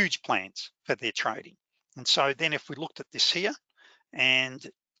 huge plans for their trading. And so then if we looked at this here, and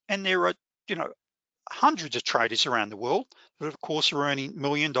there are, hundreds of traders around the world that of course are earning $1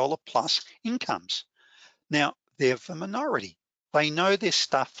 million plus incomes. Now, they're the minority. They know their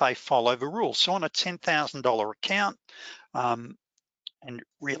stuff, they follow the rules. So on a $10,000 account, and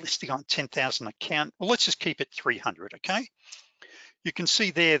realistic on 10,000 account, well, let's just keep it 300, okay? You can see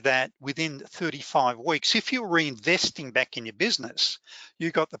there that within 35 weeks, if you're reinvesting back in your business,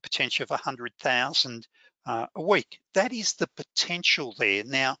 you got the potential of 100,000 a week. That is the potential there.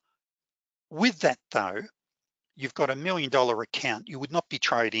 Now, with that though, you've got $1 million account, you would not be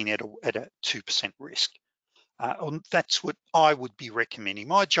trading at a 2% risk. That's what I would be recommending.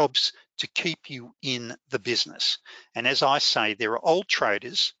 My job's to keep you in the business. And as I say, there are old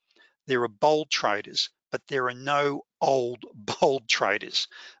traders, there are bold traders, but there are no old bold traders,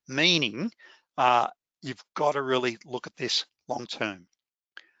 meaning you've got to really look at this long term.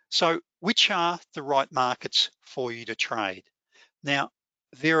 So which are the right markets for you to trade? Now,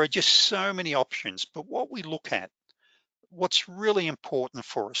 there are just so many options, but what we look at, what's really important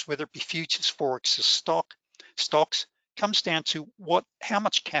for us, whether it be futures, forex, or stocks, comes down to how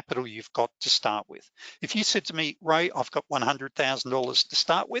much capital you've got to start with. If you said to me, Ray, I've got $100,000 to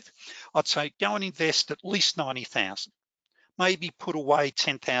start with, I'd say go and invest at least 90,000. Maybe put away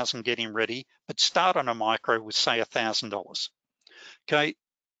 10,000 getting ready, but start on a micro with say $1,000. Okay,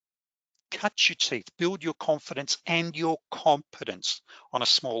 cut your teeth, build your confidence and your competence on a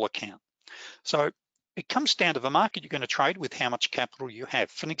small account. So it comes down to the market you're going to trade with, how much capital you have.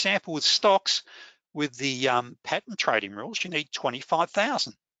 For an example, with stocks, with the pattern trading rules, you need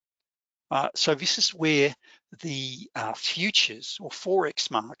 25,000. So this is where the futures or forex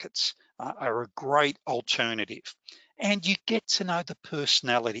markets are a great alternative. And you get to know the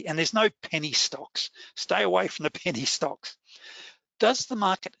personality, and there's no penny stocks. Stay away from the penny stocks. Does the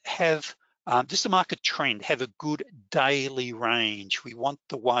market trend have a good daily range? We want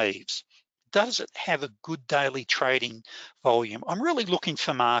the waves. Does it have a good daily trading volume? I'm really looking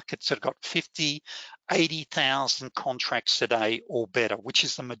for markets that have got 50, 80,000 contracts a day or better, which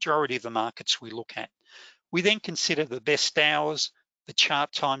is the majority of the markets we look at. We then consider the best hours, the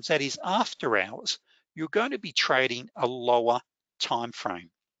chart times, that is after hours. You're going to be trading a lower time frame.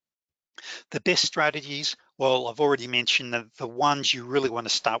 The best strategies, well, I've already mentioned the ones you really want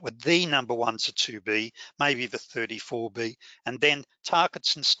to start with. The number one's a 2B, maybe the 34B, and then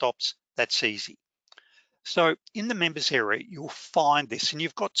targets and stops, that's easy. So in the members area, you'll find this, and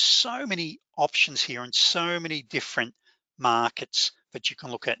you've got so many options here and so many different markets that you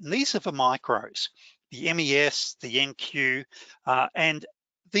can look at. And these are the micros, the MES, the NQ, and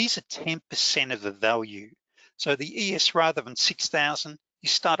these are 10% of the value. So the ES, rather than 6,000, you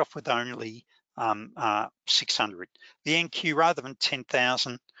start off with only 600. The NQ, rather than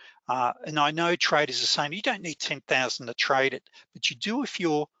 10,000, and I know traders are saying you don't need 10,000 to trade it, but you do if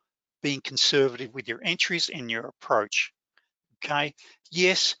you're being conservative with your entries and your approach, okay?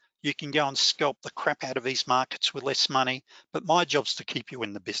 Yes, you can go and scalp the crap out of these markets with less money, but my job's to keep you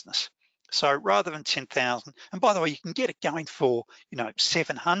in the business. So rather than 10,000, and by the way, you can get it going for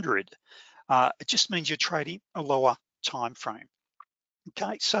 700, it just means you're trading a lower time frame.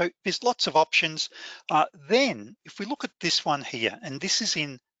 Okay, so there's lots of options. Then if we look at this one here, and this is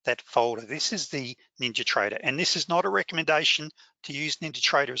in that folder, this is the NinjaTrader, and this is not a recommendation to use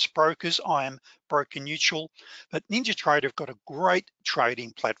NinjaTrader as brokers. I am broker neutral, but NinjaTrader have got a great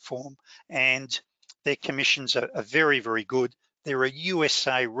trading platform and their commissions are very, very good. They're a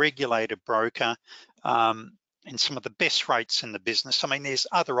USA regulated broker, and some of the best rates in the business. I mean, there's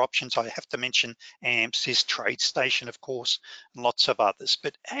other options. I have to mention AMPS, is TradeStation, of course, and lots of others.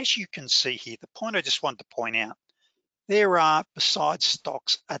 But as you can see here, the point I just wanted to point out, there are, besides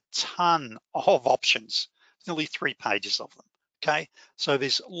stocks, a ton of options, nearly 3 pages of them, okay? So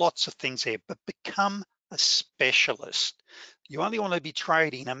there's lots of things there, but become a specialist. You only want to be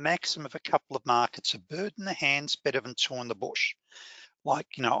trading a maximum of a couple of markets. A bird in the hand's better than two in the bush. Like,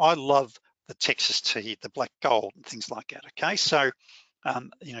 I love the Texas tea, the black gold, and things like that, okay? So,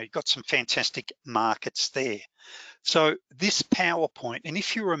 you've got some fantastic markets there. So this PowerPoint, and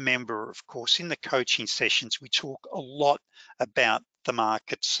if you remember, of course, in the coaching sessions, we talk a lot about the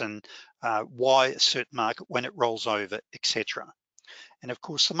markets and why a certain market, when it rolls over, etc. And of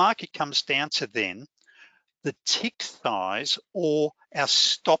course, the market comes down to then the tick size or our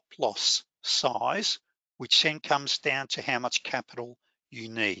stop loss size, which then comes down to how much capital you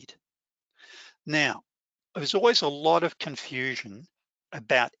need. Now, there's always a lot of confusion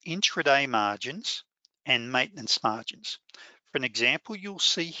about intraday margins and maintenance margins. For an example, you'll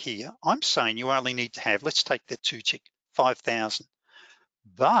see here, I'm saying you only need to have, let's take that 2 tick, 5,000,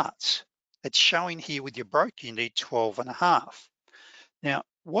 but it's showing here with your broker, you need 12.5. Now,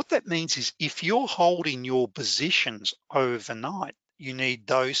 what that means is if you're holding your positions overnight, you need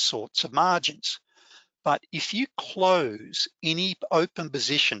those sorts of margins. But if you close any open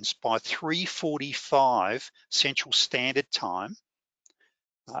positions by 3:45 Central Standard Time,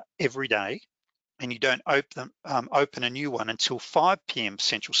 every day, and you don't open a new one until 5 p.m.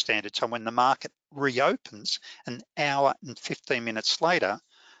 Central Standard Time when the market reopens an hour and 15 minutes later,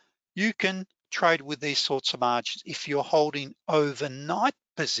 you can trade with these sorts of margins. If you're holding overnight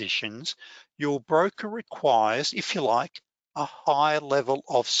positions, your broker requires, if you like, a higher level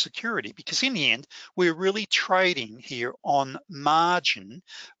of security, because in the end, we're really trading here on margin.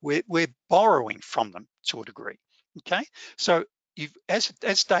 We're borrowing from them to a degree, okay? So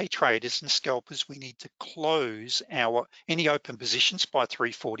as day traders and scalpers, we need to close any open positions by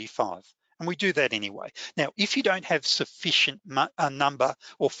 3:45. And we do that anyway. Now, if you don't have sufficient number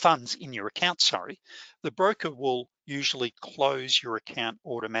or funds in your account, the broker will usually close your account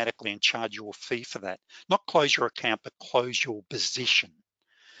automatically and charge you a fee for that. Not close your account, but close your position.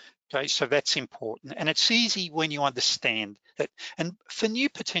 Okay, so that's important. And it's easy when you understand that. And for new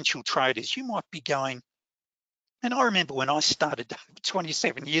potential traders, you might be going, and I remember when I started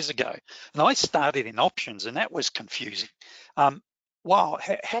 27 years ago, and I started in options, and that was confusing. Wow,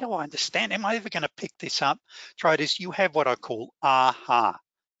 how do I understand? Am I ever going to pick this up? Traders, you have what I call aha.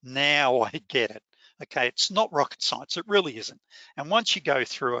 Now I get it. Okay, it's not rocket science, it really isn't. And once you go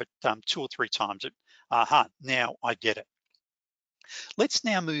through it 2 or 3 times, aha, now I get it. Let's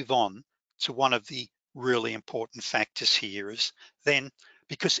now move on to one of the really important factors here is then,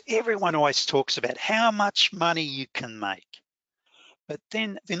 because everyone always talks about how much money you can make, but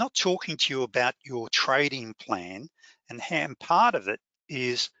then they're not talking to you about your trading plan, and part of it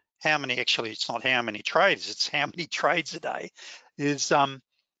is how many, actually it's not how many trades, it's how many trades a day is,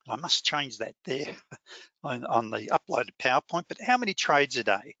 I must change that there on the uploaded PowerPoint, but how many trades a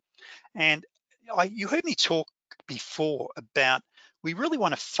day? And you heard me talk before about we really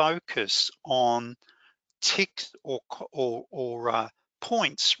want to focus on ticks or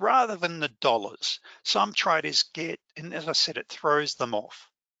points rather than the dollars. Some traders get, and as I said, it throws them off.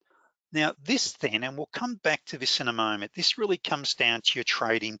 Now this then, and we'll come back to this in a moment, this really comes down to your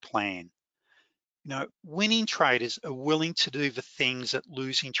trading plan. You know, winning traders are willing to do the things that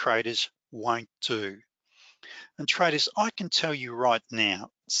losing traders won't do. And traders, I can tell you right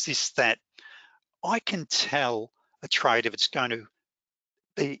now, it's this, that I can tell a trade if it's going to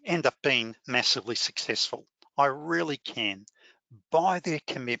end up being massively successful. I really can, by their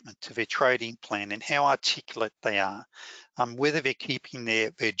commitment to their trading plan and how articulate they are, whether they're keeping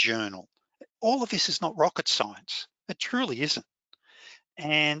their journal. All of this is not rocket science. It truly isn't.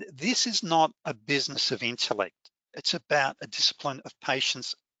 And this is not a business of intellect. It's about a discipline of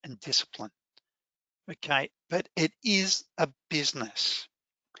patience and discipline, okay? But it is a business.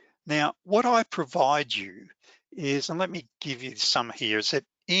 Now, what I provide you is, and let me give you some here, is that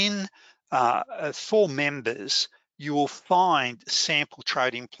in for members, you will find sample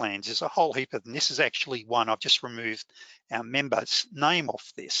trading plans. There's a whole heap of them. This is actually one. I've just removed our member's name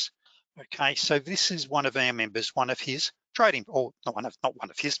off this. Okay, so this is one of our members, one of his trading, or not one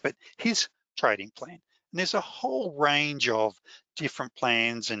of his, but his trading plan. And there's a whole range of different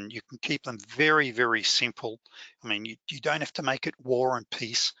plans, and you can keep them very, very simple. I mean, you don't have to make it war and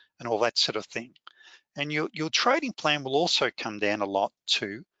peace and all that sort of thing. And your trading plan will also come down a lot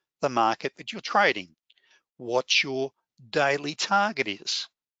to the market that you're trading, what your daily target is.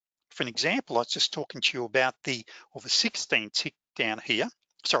 For an example, I was just talking to you about the 16 tick down here,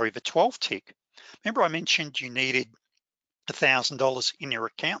 sorry, the 12 tick. Remember I mentioned you needed $1,000 in your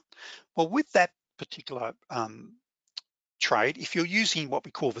account? Well, with that particular trade, if you're using what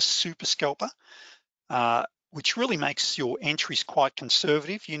we call the super scalper, which really makes your entries quite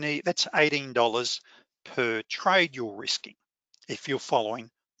conservative, that's $18 per trade you're risking if you're following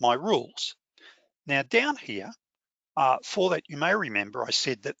my rules. Now down here, for that, you may remember I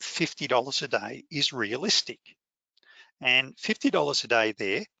said that $50 a day is realistic. And $50 a day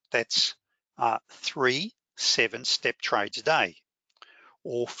there, that's 3 7-step trades a day,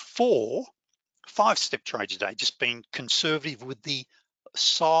 or 4 5-step trades a day, just being conservative with the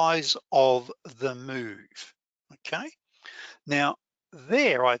size of the move, okay? Now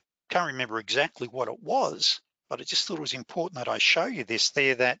there, I can't remember exactly what it was, but I just thought it was important that I show you this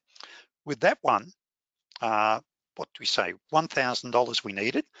there, that with that one, what do we say, $1,000 we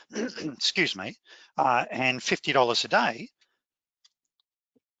needed, excuse me, and $50 a day.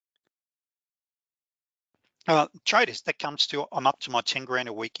 Traders, that comes to, I'm up to my 10 grand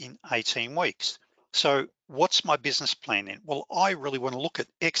a week in 18 weeks. So what's my business plan then? Well, I really want to look at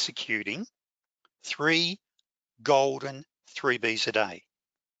executing 3 golden 3Bs a day,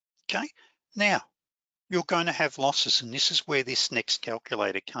 okay? Now, you're going to have losses, and this is where this next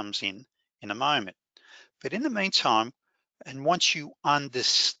calculator comes in a moment. But in the meantime, and once you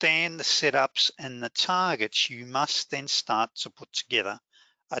understand the setups and the targets, you must then start to put together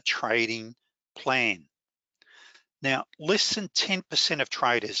a trading plan. Now, less than 10% of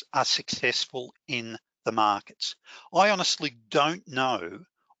traders are successful in the markets. I honestly don't know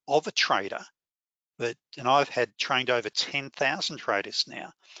of a trader and I've had trained over 10,000 traders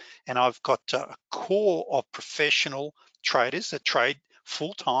now, and I've got a core of professional traders that trade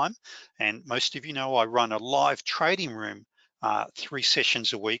full-time. And most of you know I run a live trading room 3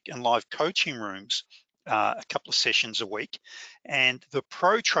 sessions a week, and live coaching rooms a couple of sessions a week. And the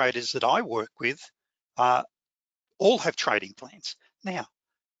pro traders that I work with all have trading plans. Now,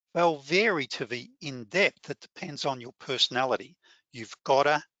 they'll vary to the in-depth. That depends on your personality. You've got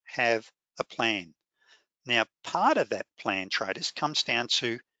to have a plan. Now, part of that plan, traders, comes down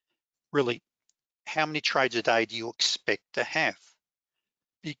to really how many trades a day do you expect to have?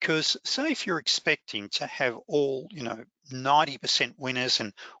 Because say if you're expecting to have all, 90% winners,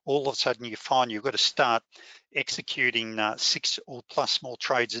 and all of a sudden you find you've got to start executing 6 or plus more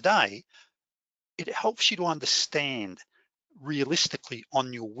trades a day, it helps you to understand realistically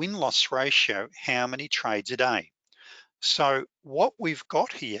on your win-loss ratio how many trades a day. So what we've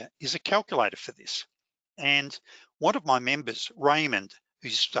got here is a calculator for this. And one of my members, Raymond,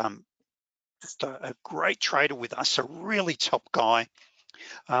 who's just a great trader with us, a really top guy,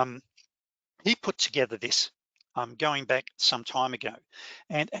 he put together this going back some time ago.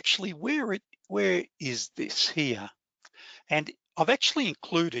 And actually, where is this here? And I've actually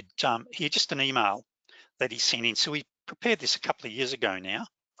included here just an email that he sent in. So he prepared this a couple of years ago now.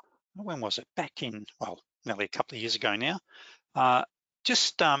 When was it? Back in, well, nearly a couple of years ago now.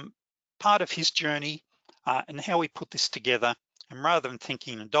 Just part of his journey and how we put this together. And rather than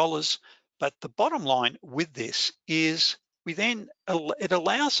thinking in dollars, but the bottom line with this is it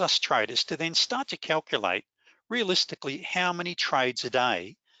allows us traders to then start to calculate realistically how many trades a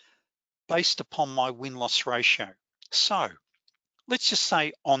day based upon my win-loss ratio. So let's just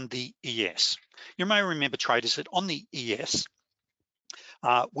say on the ES, you may remember, traders, that on the ES,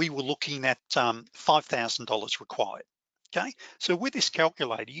 we were looking at $5,000 required. Okay, so with this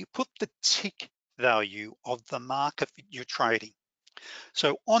calculator, you put the tick value of the market that you're trading.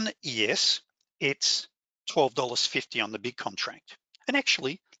 So on the ES, it's $12.50 on the big contract. And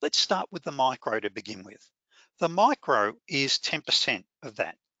actually, let's start with the micro to begin with. The micro is 10% of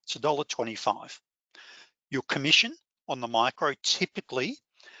that. It's $1.25. Your commission on the micro, typically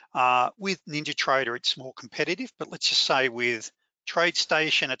with NinjaTrader, it's more competitive, but let's just say with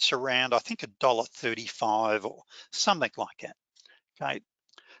TradeStation, it's around, I think, $1.35 or something like that. Okay,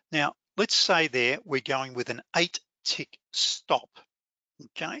 now let's say there we're going with an 8-tick stop.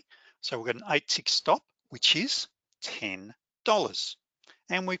 Okay, so we've got an 8-tick stop, which is $10,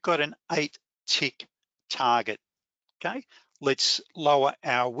 and we've got an 8-tick target. Okay, let's lower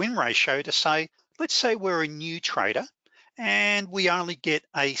our win ratio to say, let's say we're a new trader and we only get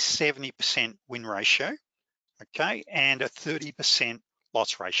a 70% win ratio, okay, and a 30%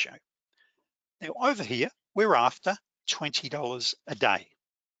 loss ratio. Now over here, we're after $20 a day.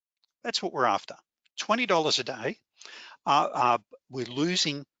 That's what we're after, $20 a day. We're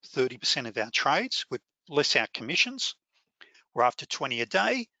losing 30% of our trades with less our commissions. We're after 20 a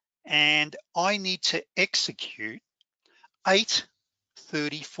day, and I need to execute 8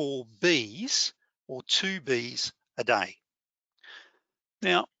 34Bs or 2Bs a day.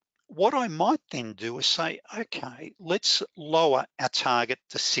 Now, what I might then do is say, okay, let's lower our target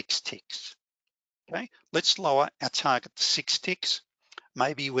to 6 ticks. Okay, let's lower our target to 6 ticks,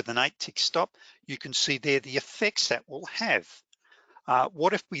 maybe with an 8-tick stop. You can see there the effects that will have.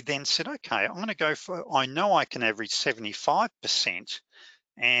 What if we then said, okay, I'm gonna go for, I know I can average 75%,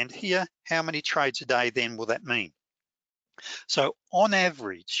 and here, how many trades a day then will that mean? So on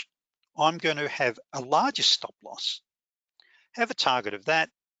average, I'm going to have a larger stop loss, have a target of that,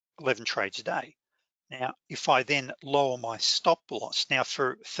 11 trades a day. Now, if I then lower my stop loss, now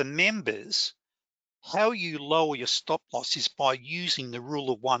for members, how you lower your stop loss is by using the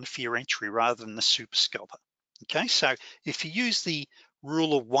rule of 1 for your entry rather than the super scalper. Okay, so if you use the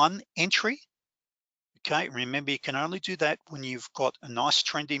rule of 1 entry, okay, remember you can only do that when you've got a nice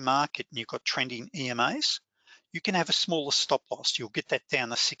trending market and you've got trending EMAs. You can have a smaller stop loss. You'll get that down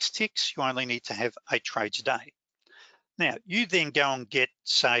to 6 ticks. You only need to have 8 trades a day. Now, you then go and get,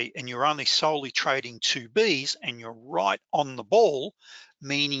 say, and you're only solely trading 2Bs and you're right on the ball,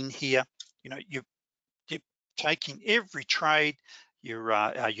 meaning here, you're taking every trade,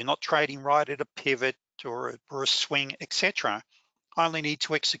 you're not trading right at a pivot or a swing, etc. Only need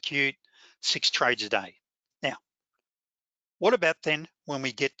to execute 6 trades a day. Now, what about then when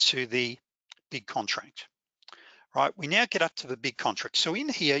we get to the big contract? Right, we now get up to the big contract. So in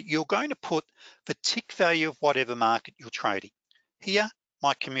here, you're going to put the tick value of whatever market you're trading. Here,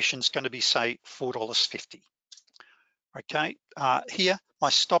 my commission's going to be, say, $4.50. Okay, here, my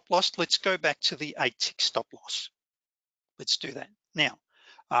stop loss, let's go back to the 8-tick stop loss. Let's do that. Now,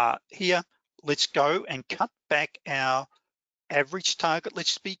 here, let's go and cut back our average target.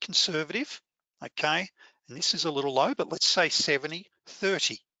 Let's be conservative, okay? And this is a little low, but let's say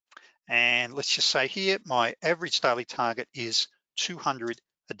 70-30. And let's just say here, my average daily target is 200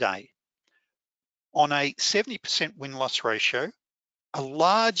 a day. On a 70% win-loss ratio, a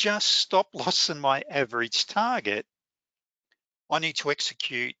larger stop loss than my average target, I need to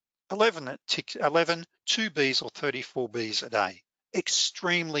execute 11 2Bs or 34 Bs a day.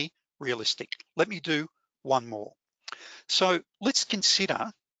 Extremely realistic. Let me do one more. So let's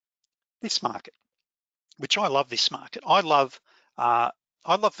consider this market, which I love this market. I love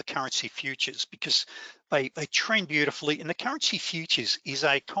the currency futures because they trend beautifully, and the currency futures is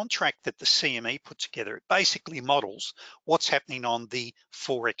a contract that the CME put together. It basically models what's happening on the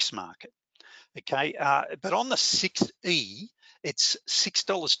Forex market. Okay, but on the 6E, it's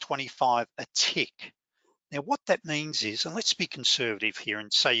 $6.25 a tick. Now what that means is, and let's be conservative here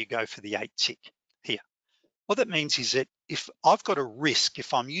and say you go for the 8-tick here. What that means is that if I've got a risk,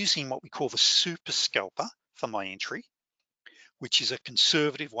 if I'm using what we call the super scalper for my entry, which is a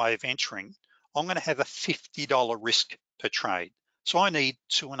conservative way of entering, I'm gonna have a $50 risk per trade. So I need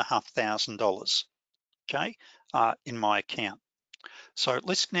 $2,500, okay, in my account. So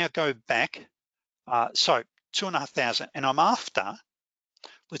let's now go back. So 2,500, and I'm after,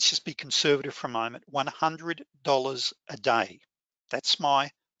 let's just be conservative for a moment, $100 a day. That's my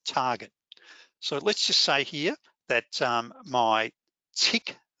target. So let's just say here that my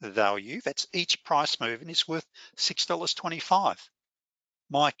tick value, that's each price movement, is worth $6.25.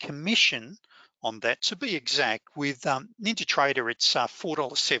 My commission on that, to be exact, with NinjaTrader, it's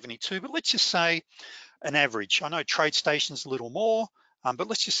 $4.72, but let's just say an average. I know TradeStation's a little more, but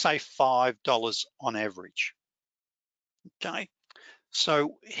let's just say $5 on average. Okay,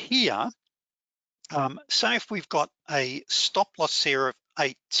 so here, say if we've got a stop loss here of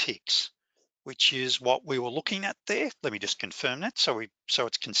 8 ticks, which is what we were looking at there. Let me just confirm that so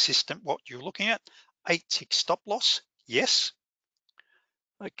it's consistent what you're looking at. 8-tick stop loss, yes.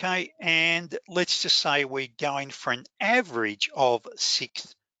 Okay, and let's just say we're going for an average of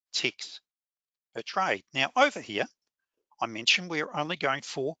 6 ticks per trade. Now over here, I mentioned we're only going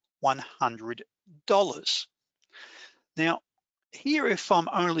for $100. Now here, if I'm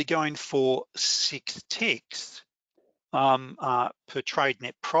only going for 6 ticks per trade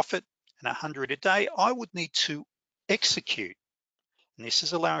net profit and 100 a day, I would need to execute, and this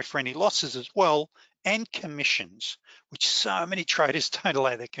is allowing for any losses as well, and commissions, which so many traders don't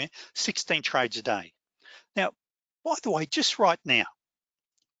allow their 16 trades a day. Now, by the way, just right now,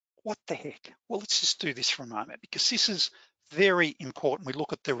 what the heck? Well, let's just do this for a moment because this is very important. We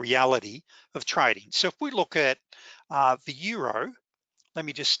look at the reality of trading. So if we look at the euro, let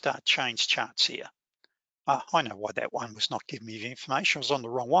me just change charts here. I know why that one was not giving me the information. I was on the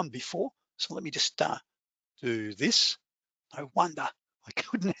wrong one before. So let me just do this. No wonder I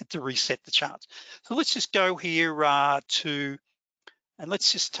couldn't have to reset the charts. So let's just go here and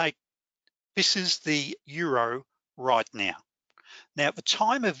let's just take, this is the euro right now. Now at the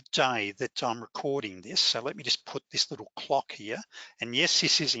time of day that I'm recording this, so let me just put this little clock here. And yes,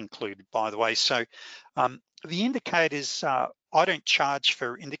 this is included, by the way. So the indicators, I don't charge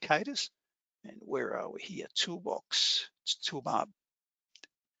for indicators. And where are we here? Toolbox, it's toolbar.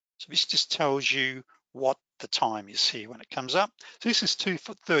 So this just tells you what the time is here when it comes up. So this is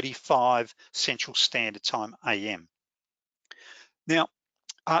 2:35 Central Standard Time AM. Now,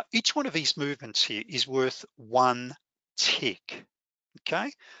 each one of these movements here is worth 1 tick,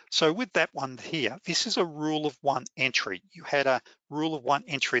 okay? So with that one here, this is a rule of 1 entry. You had a rule of 1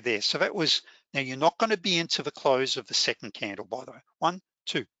 entry there. So that was, now you're not gonna be into the close of the second candle, by the way. 1,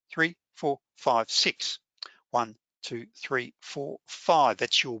 2, 3, 4, 5, 6. 1, 2, 3, 4, 5.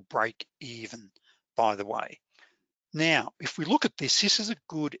 That's your break even, by the way. Now, if we look at this, this is a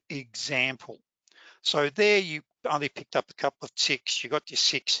good example. So there you only picked up a couple of ticks. You got your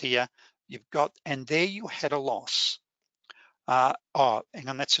 6 here. You've got, and there you had a loss. Hang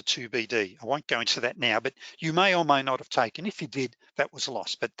on, that's a 2BD. I won't go into that now, but you may or may not have taken. If you did, that was a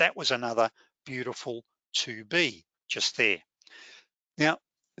loss, but that was another beautiful 2B just there. Now,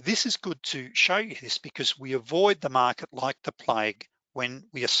 this is good to show you this because we avoid the market like the plague when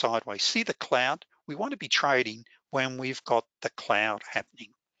we are sideways. See the cloud? We want to be trading when we've got the cloud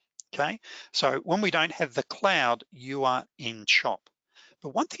happening, okay? So when we don't have the cloud, you are in chop.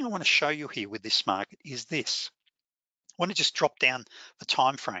 But one thing I want to show you here with this market is this. I want to just drop down the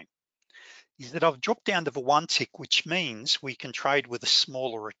time frame. is that I've dropped down to the 1 tick, which means we can trade with a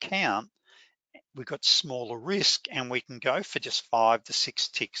smaller account. We've got smaller risk and we can go for just 5 to 6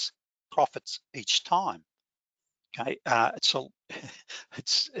 ticks profits each time. Okay,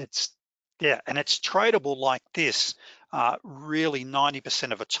 it's yeah, and it's tradable like this really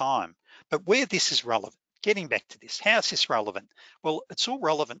 90% of the time. But where this is relevant, getting back to this, how is this relevant? Well, it's all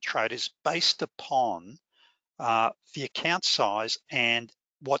relevant, traders, based upon the account size and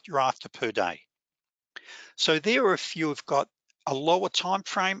what you're after per day. So there are a few who've got a lower time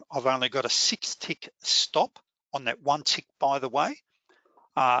frame. I've only got a 6 tick stop on that 1 tick, by the way.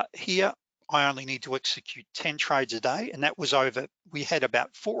 Here, I only need to execute 10 trades a day, and that was over, we had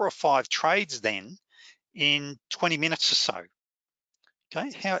about 4 or 5 trades then in 20 minutes or so.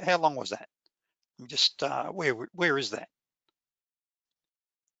 Okay, how long was that? I'm just, where is that?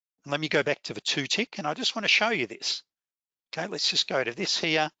 Let me go back to the 2 tick, and I just wanna show you this. Okay, let's just go to this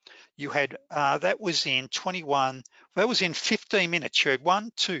here. You had, that was in 21, that was in 15 minutes. You had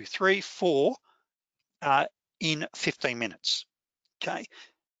 1, 2, 3, 4 in 15 minutes, okay?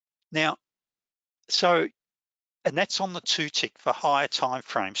 Now, so, and that's on the 2 tick for higher time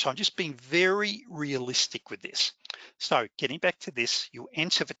frame. So I'm just being very realistic with this. So getting back to this, you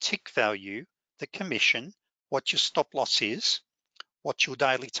enter the tick value, the commission, what your stop loss is, what your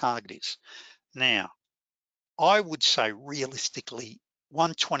daily target is. Now, I would say realistically,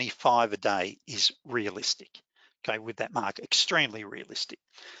 125 a day is realistic, okay, with that market, extremely realistic,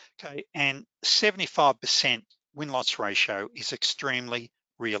 okay, and 75% win-loss ratio is extremely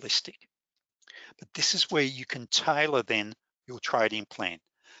realistic. But this is where you can tailor then your trading plan.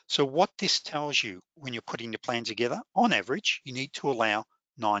 So what this tells you when you're putting the plan together, on average, you need to allow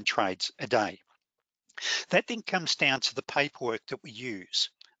 9 trades a day. That then comes down to the paperwork that we use,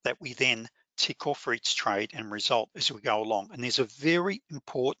 that we then tick off for each trade and result as we go along. And there's a very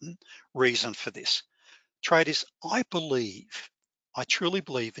important reason for this. Traders, I truly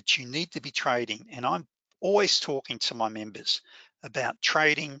believe that you need to be trading, and I'm always talking to my members about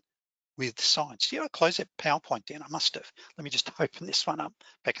trading with science. Did I close that PowerPoint down? I must have. Let me just open this one up,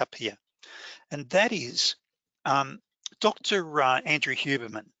 back up here. And that is Dr. Andrew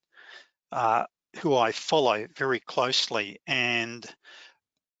Huberman, who I follow very closely, and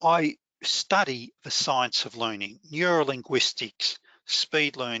I study the science of learning, neurolinguistics,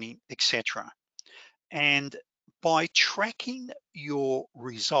 speed learning, etc. And by tracking your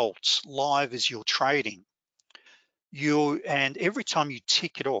results live as you're trading, and every time you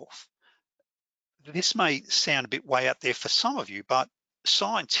tick it off, this may sound a bit way out there for some of you, but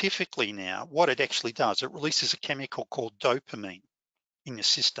scientifically now, what it actually does, it releases a chemical called dopamine in the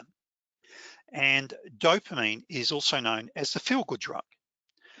system. And dopamine is also known as the feel-good drug.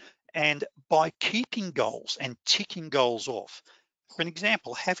 And by keeping goals and ticking goals off, for an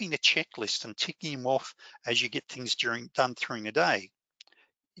example, having a checklist and ticking them off as you get things done during the day,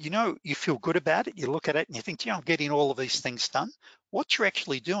 you know, you feel good about it, you look at it and you think, yeah, I'm getting all of these things done. What you're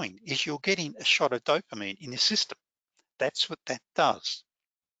actually doing is you're getting a shot of dopamine in your system. That's what that does.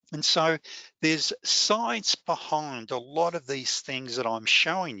 And so there's science behind a lot of these things that I'm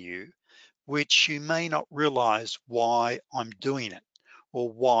showing you, which you may not realize why I'm doing it or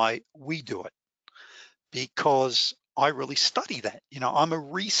why we do it, because I really study that. You know, I'm a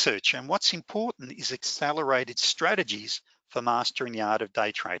researcher, and what's important is accelerated strategies for mastering the art of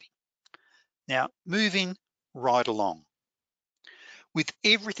day trading. Now, moving right along. With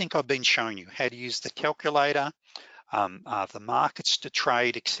everything I've been showing you, how to use the calculator, the markets to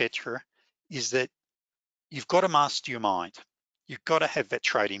trade, etc., is that you've got to master your mind. You've got to have that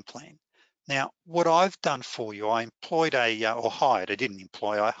trading plan. Now, what I've done for you, I employed I didn't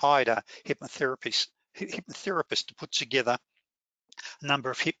employ, I hired a hypnotherapist to put together a number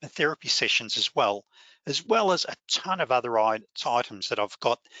of hypnotherapy sessions as well as a ton of other items that I've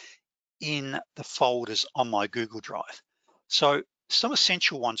got in the folders on my Google Drive. So some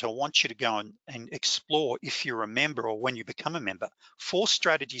essential ones I want you to go and explore if you're a member or when you become a member. 4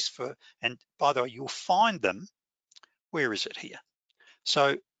 strategies for, and by the way, you'll find them, where is it here?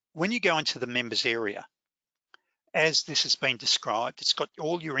 So when you go into the members area, as this has been described, it's got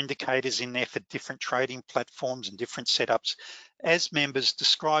all your indicators in there for different trading platforms and different setups. As members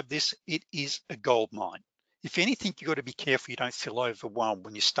describe this, it is a gold mine. If anything, you've got to be careful you don't feel overwhelmed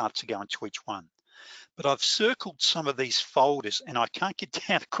when you start to go into each one. But I've circled some of these folders and I can't get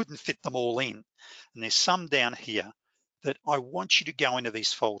down, I couldn't fit them all in. And there's some down here that I want you to go into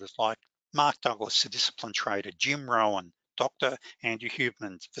these folders, like Mark Douglas, the disciplined trader, Jim Rohn, Dr. Andrew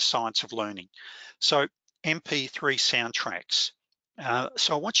Huberman, the science of learning. So MP3 soundtracks.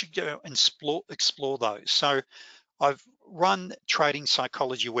 So I want you to go and explore those. So I've run trading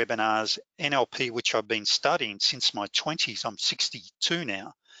psychology webinars, NLP, which I've been studying since my 20s. I'm 62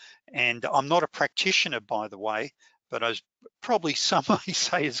 now, and I'm not a practitioner, by the way, but I was probably some may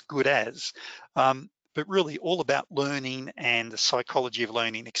say as good as, but really all about learning and the psychology of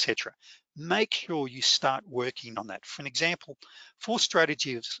learning, etc. Make sure you start working on that. For an example, 4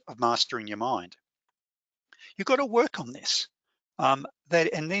 strategies of mastering your mind. You've got to work on this. And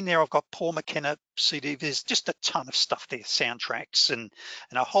then there I've got Paul McKenna CD. There's just a ton of stuff there, soundtracks and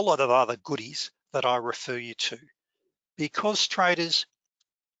a whole lot of other goodies that I refer you to. Because traders,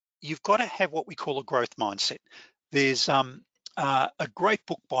 you've got to have what we call a growth mindset. There's a great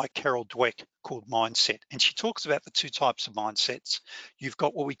book by Carol Dweck called Mindset, and she talks about the 2 types of mindsets. You've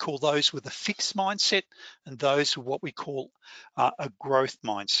got what we call those with a fixed mindset and those with what we call a growth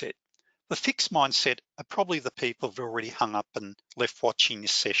mindset. The fixed mindset are probably the people who've already hung up and left watching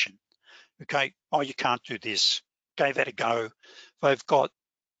this session. Okay, oh, you can't do this, gave that a go. They've got,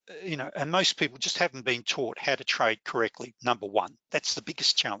 and most people just haven't been taught how to trade correctly, number one. That's the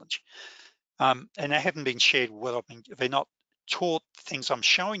biggest challenge. And they haven't been shared well. They're not taught things I'm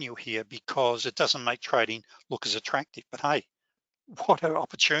showing you here because it doesn't make trading look as attractive. But hey, what an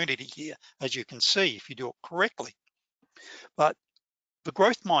opportunity here, as you can see, if you do it correctly. But the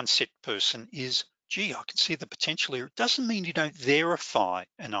growth mindset person is, gee, I can see the potential here. It doesn't mean you don't verify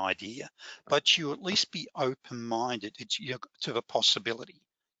an idea, but you at least be open-minded to the possibility.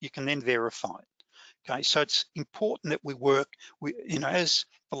 You can then verify it. Okay, so it's important that we work, as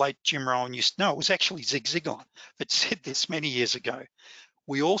the late Jim Rohn used to know, it was actually Zig Ziglar that said this many years ago.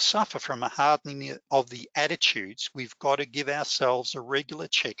 We all suffer from a hardening of the attitudes. We've got to give ourselves a regular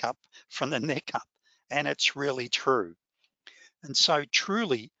checkup from the neck up, and it's really true. And so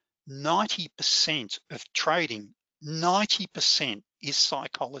truly 90% of trading, 90% is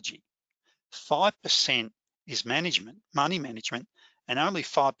psychology, 5% is management, money management, and only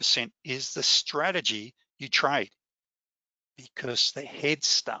 5% is the strategy you trade, because the head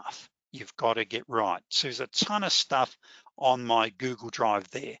stuff you've got to get right. So there's a ton of stuff on my Google Drive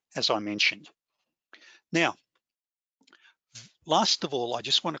there, as I mentioned. Now, last of all, I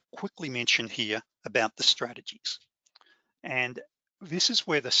just want to quickly mention here about the strategies. And this is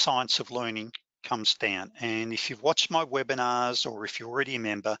where the science of learning comes down. And if you've watched my webinars, or if you're already a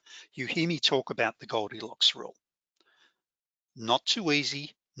member, you hear me talk about the Goldilocks rule. Not too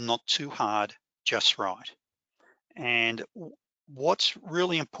easy, not too hard, just right. And what's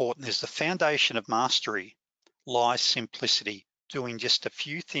really important is the foundation of mastery lies simplicity, doing just a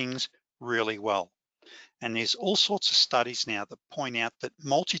few things really well. And there's all sorts of studies now that point out that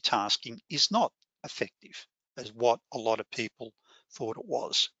multitasking is not effective as what a lot of people thought it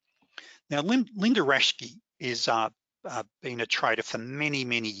was. Now, Linda Raschke is been a trader for many,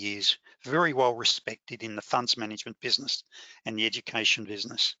 many years, very well respected in the funds management business and the education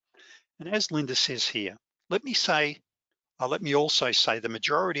business. And as Linda says here, let me also say the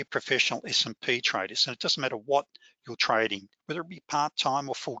majority of professional S&P traders, and it doesn't matter what you're trading, whether it be part-time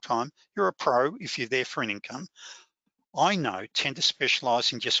or full-time, you're a pro if you're there for an income, I know tend to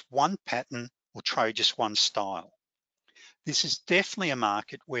specialize in just one pattern or trade just one style. This is definitely a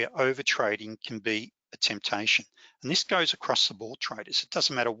market where over-trading can be a temptation. And this goes across the board, traders. It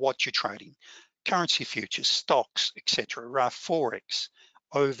doesn't matter what you're trading, currency futures, stocks, etc., FOREX,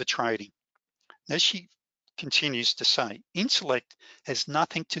 over-trading. As she continues to say, intellect has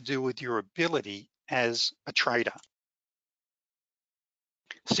nothing to do with your ability as a trader.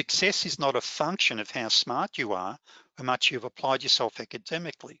 Success is not a function of how smart you are, how much you've applied yourself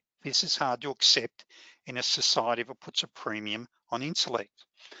academically. This is hard to accept in a society that puts a premium on intellect.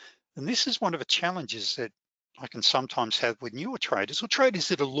 And this is one of the challenges that I can sometimes have with newer traders, or traders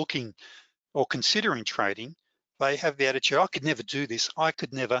that are looking or considering trading. They have the attitude, I could never do this, I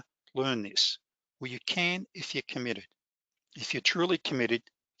could never learn this. Well, you can if you're committed. If you're truly committed,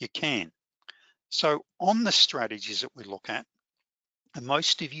 you can. So on the strategies that we look at, and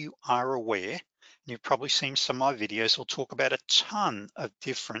most of you are aware, and you've probably seen some of my videos, I'll talk about a ton of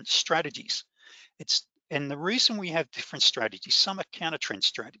different strategies. And the reason we have different strategies, some are counter trend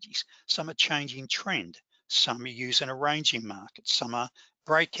strategies, some are changing trend, some are using a ranging market, some are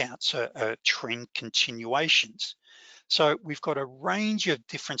breakouts, or trend continuations. So we've got a range of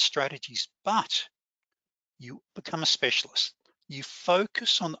different strategies, but you become a specialist. You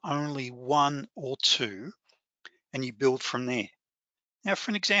focus on only one or two and you build from there. Now,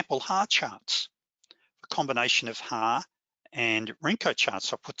 for an example, HAR charts, a combination of HAR and Renko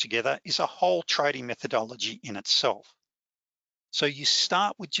charts I put together is a whole trading methodology in itself. So you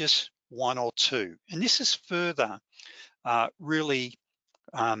start with just one or two, and this is further really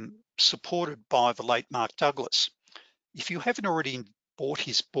supported by the late Mark Douglas. If you haven't already bought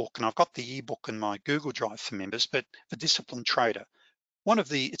his book, and I've got the ebook in my Google Drive for members, but for Disciplined Trader,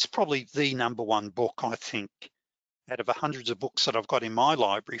 it's probably the #1 book, I think, out of the hundreds of books that I've got in my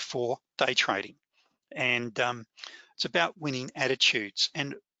library for day trading. And it's about winning attitudes.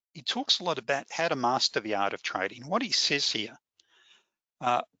 And he talks a lot about how to master the art of trading. What he says here,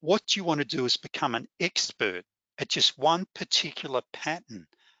 what you want to do is become an expert at just one particular pattern.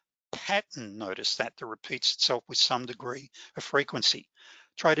 Notice that repeats itself with some degree of frequency.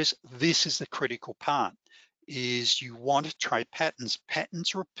 Traders, this is the critical part, is you want to trade patterns.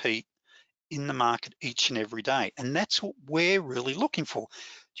 Patterns repeat in the market each and every day. And that's what we're really looking for.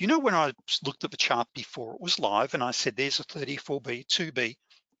 Do you know when I looked at the chart before it was live and I said, there's a 34B, 2B,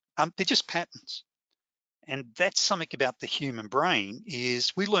 they're just patterns. And that's something about the human brain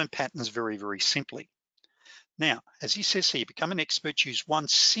is we learn patterns very, very simply. Now, as he says here, become an expert, use one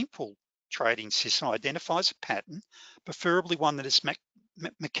simple trading system, identifies a pattern, preferably one that is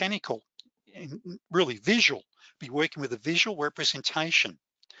mechanical and really visual. Be working with a visual representation.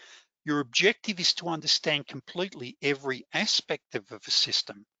 Your objective is to understand completely every aspect of a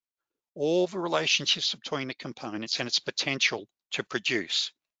system, all the relationships between the components and its potential to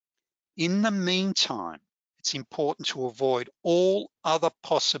produce. In the meantime, it's important to avoid all other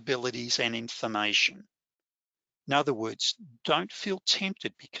possibilities and information. In other words, don't feel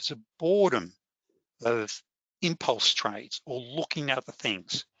tempted because of boredom of impulse trades or looking at other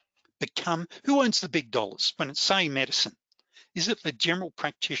things. Who owns the big dollars? When it's say medicine, is it the general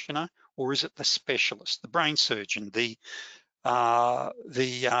practitioner or is it the specialist, the brain surgeon, the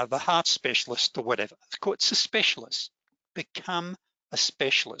heart specialist or whatever? It's a specialist. Become a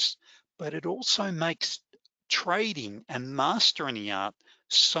specialist, but it also makes trading and mastering the art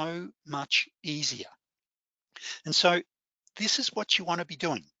so much easier. And so this is what you want to be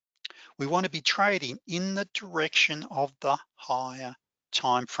doing. We want to be trading in the direction of the higher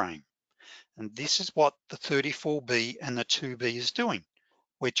time frame. And this is what the 34B and the 2B is doing.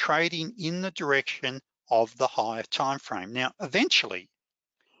 We're trading in the direction of the higher time frame. Now, eventually,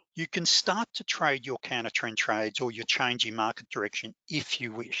 you can start to trade your counter trend trades or your changing market direction if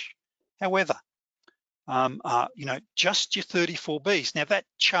you wish. However, just your 34Bs. Now that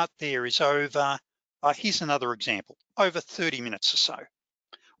chart there is over, here's another example, over 30 minutes or so.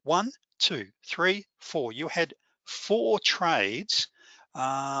 1, 2, 3, 4. You had four trades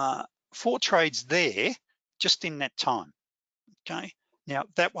there just in that time, okay? Now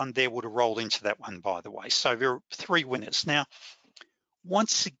that one there would have rolled into that one, by the way. So there are 3 winners. Now,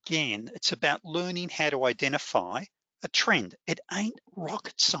 once again, it's about learning how to identify a trend. It ain't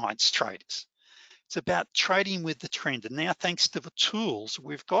rocket science, traders. It's about trading with the trend. And now thanks to the tools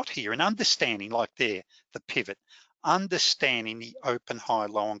we've got here and understanding like there, the pivot, understanding the open, high,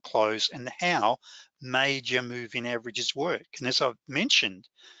 low, and close and how major moving averages work. And as I've mentioned,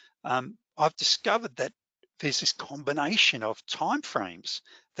 I've discovered that there's this combination of time frames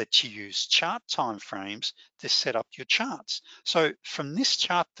that you use, chart time frames to set up your charts. So from this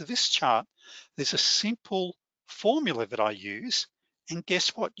chart to this chart, there's a simple formula that I use, and guess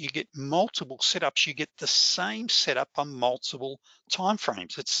what? You get multiple setups. You get the same setup on multiple time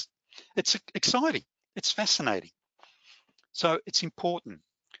frames. It's exciting. It's fascinating. So it's important.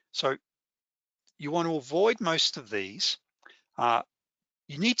 So you want to avoid most of these.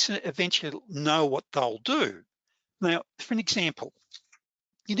 You need to eventually know what they'll do. Now, for an example,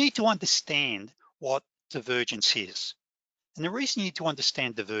 you need to understand what divergence is. And the reason you need to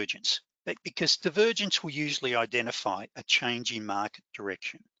understand divergence, because divergence will usually identify a change in market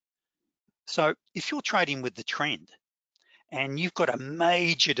direction. So if you're trading with the trend and you've got a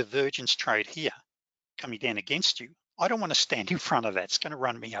major divergence trade here coming down against you, I don't want to stand in front of that. It's going to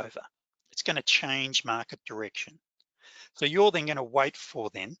run me over. It's going to change market direction. So you're then going to wait for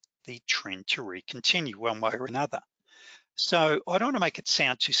then the trend to recontinue one way or another. So I don't want to make it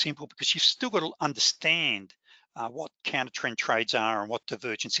sound too simple because you've still got to understand what counter trend trades are and what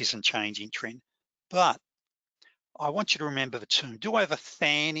divergence is and changing trend. But I want you to remember the term, do I have a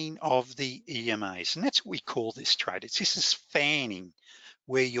fanning of the EMAs? And that's what we call this trade. This is fanning,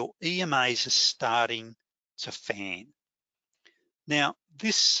 where your EMAs are starting to fan. Now,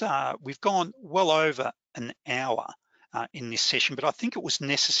 this we've gone well over an hour in this session, but I think it was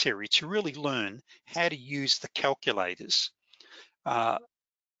necessary to really learn how to use the calculators,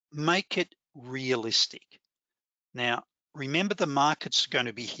 make it realistic. Now, remember the market's going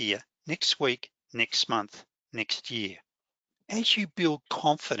to be here next week, next month, next year. As you build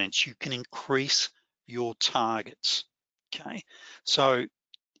confidence, you can increase your targets, okay? So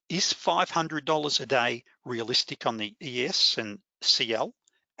is $500 a day realistic on the ES and CL?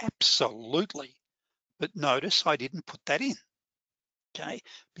 Absolutely. But notice I didn't put that in, okay?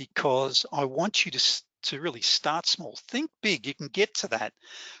 Because I want you to really start small. Think big, you can get to that,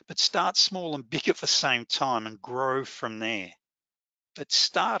 but start small and big at the same time and grow from there. But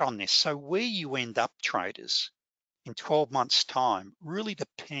start on this. So where you end up, traders, in 12 months time really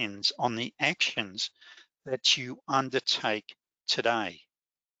depends on the actions that you undertake today.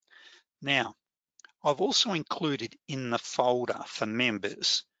 Now, I've also included in the folder for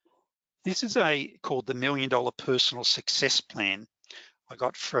members, this is called the $1 Million Personal Success Plan I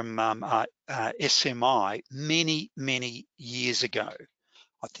got from SMI many years ago.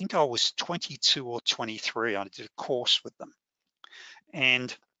 I think I was 22 or 23. I did a course with them.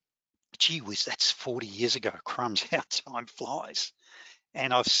 And gee whiz, that's 40 years ago. Crumbs, how time flies.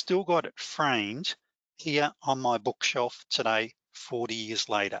 And I've still got it framed here on my bookshelf today, 40 years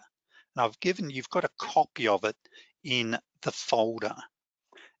later. And you've got a copy of it in the folder.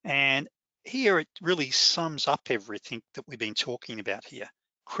 And here it really sums up everything that we've been talking about here.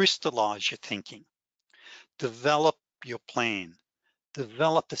 Crystallize your thinking, develop your plan,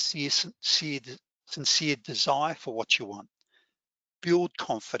 develop a sincere desire for what you want, build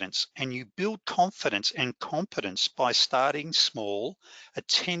confidence. And you build confidence and competence by starting small,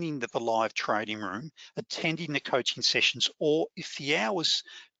 attending the live trading room, attending the coaching sessions, or if the hours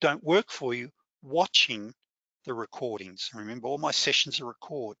don't work for you, watching the recordings. Remember, all my sessions are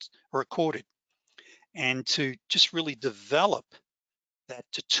recorded. And to just really develop that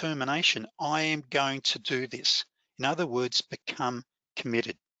determination, I am going to do this. In other words, become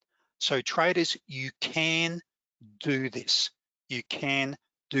committed. So traders, you can do this. You can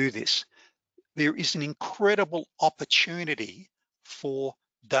do this. There is an incredible opportunity for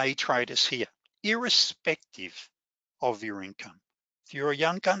day traders here, irrespective of your income. If you're a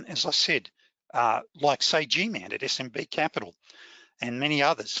young gun, as I said, like say G-Man at SMB Capital and many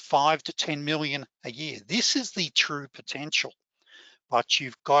others, 5 to 10 million a year. This is the true potential, but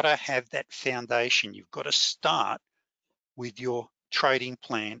you've got to have that foundation. You've got to start with your trading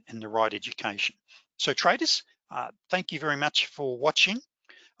plan and the right education. So traders, thank you very much for watching.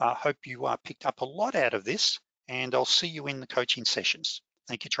 I hope you picked up a lot out of this, and I'll see you in the coaching sessions.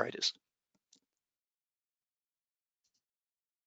 Thank you, traders.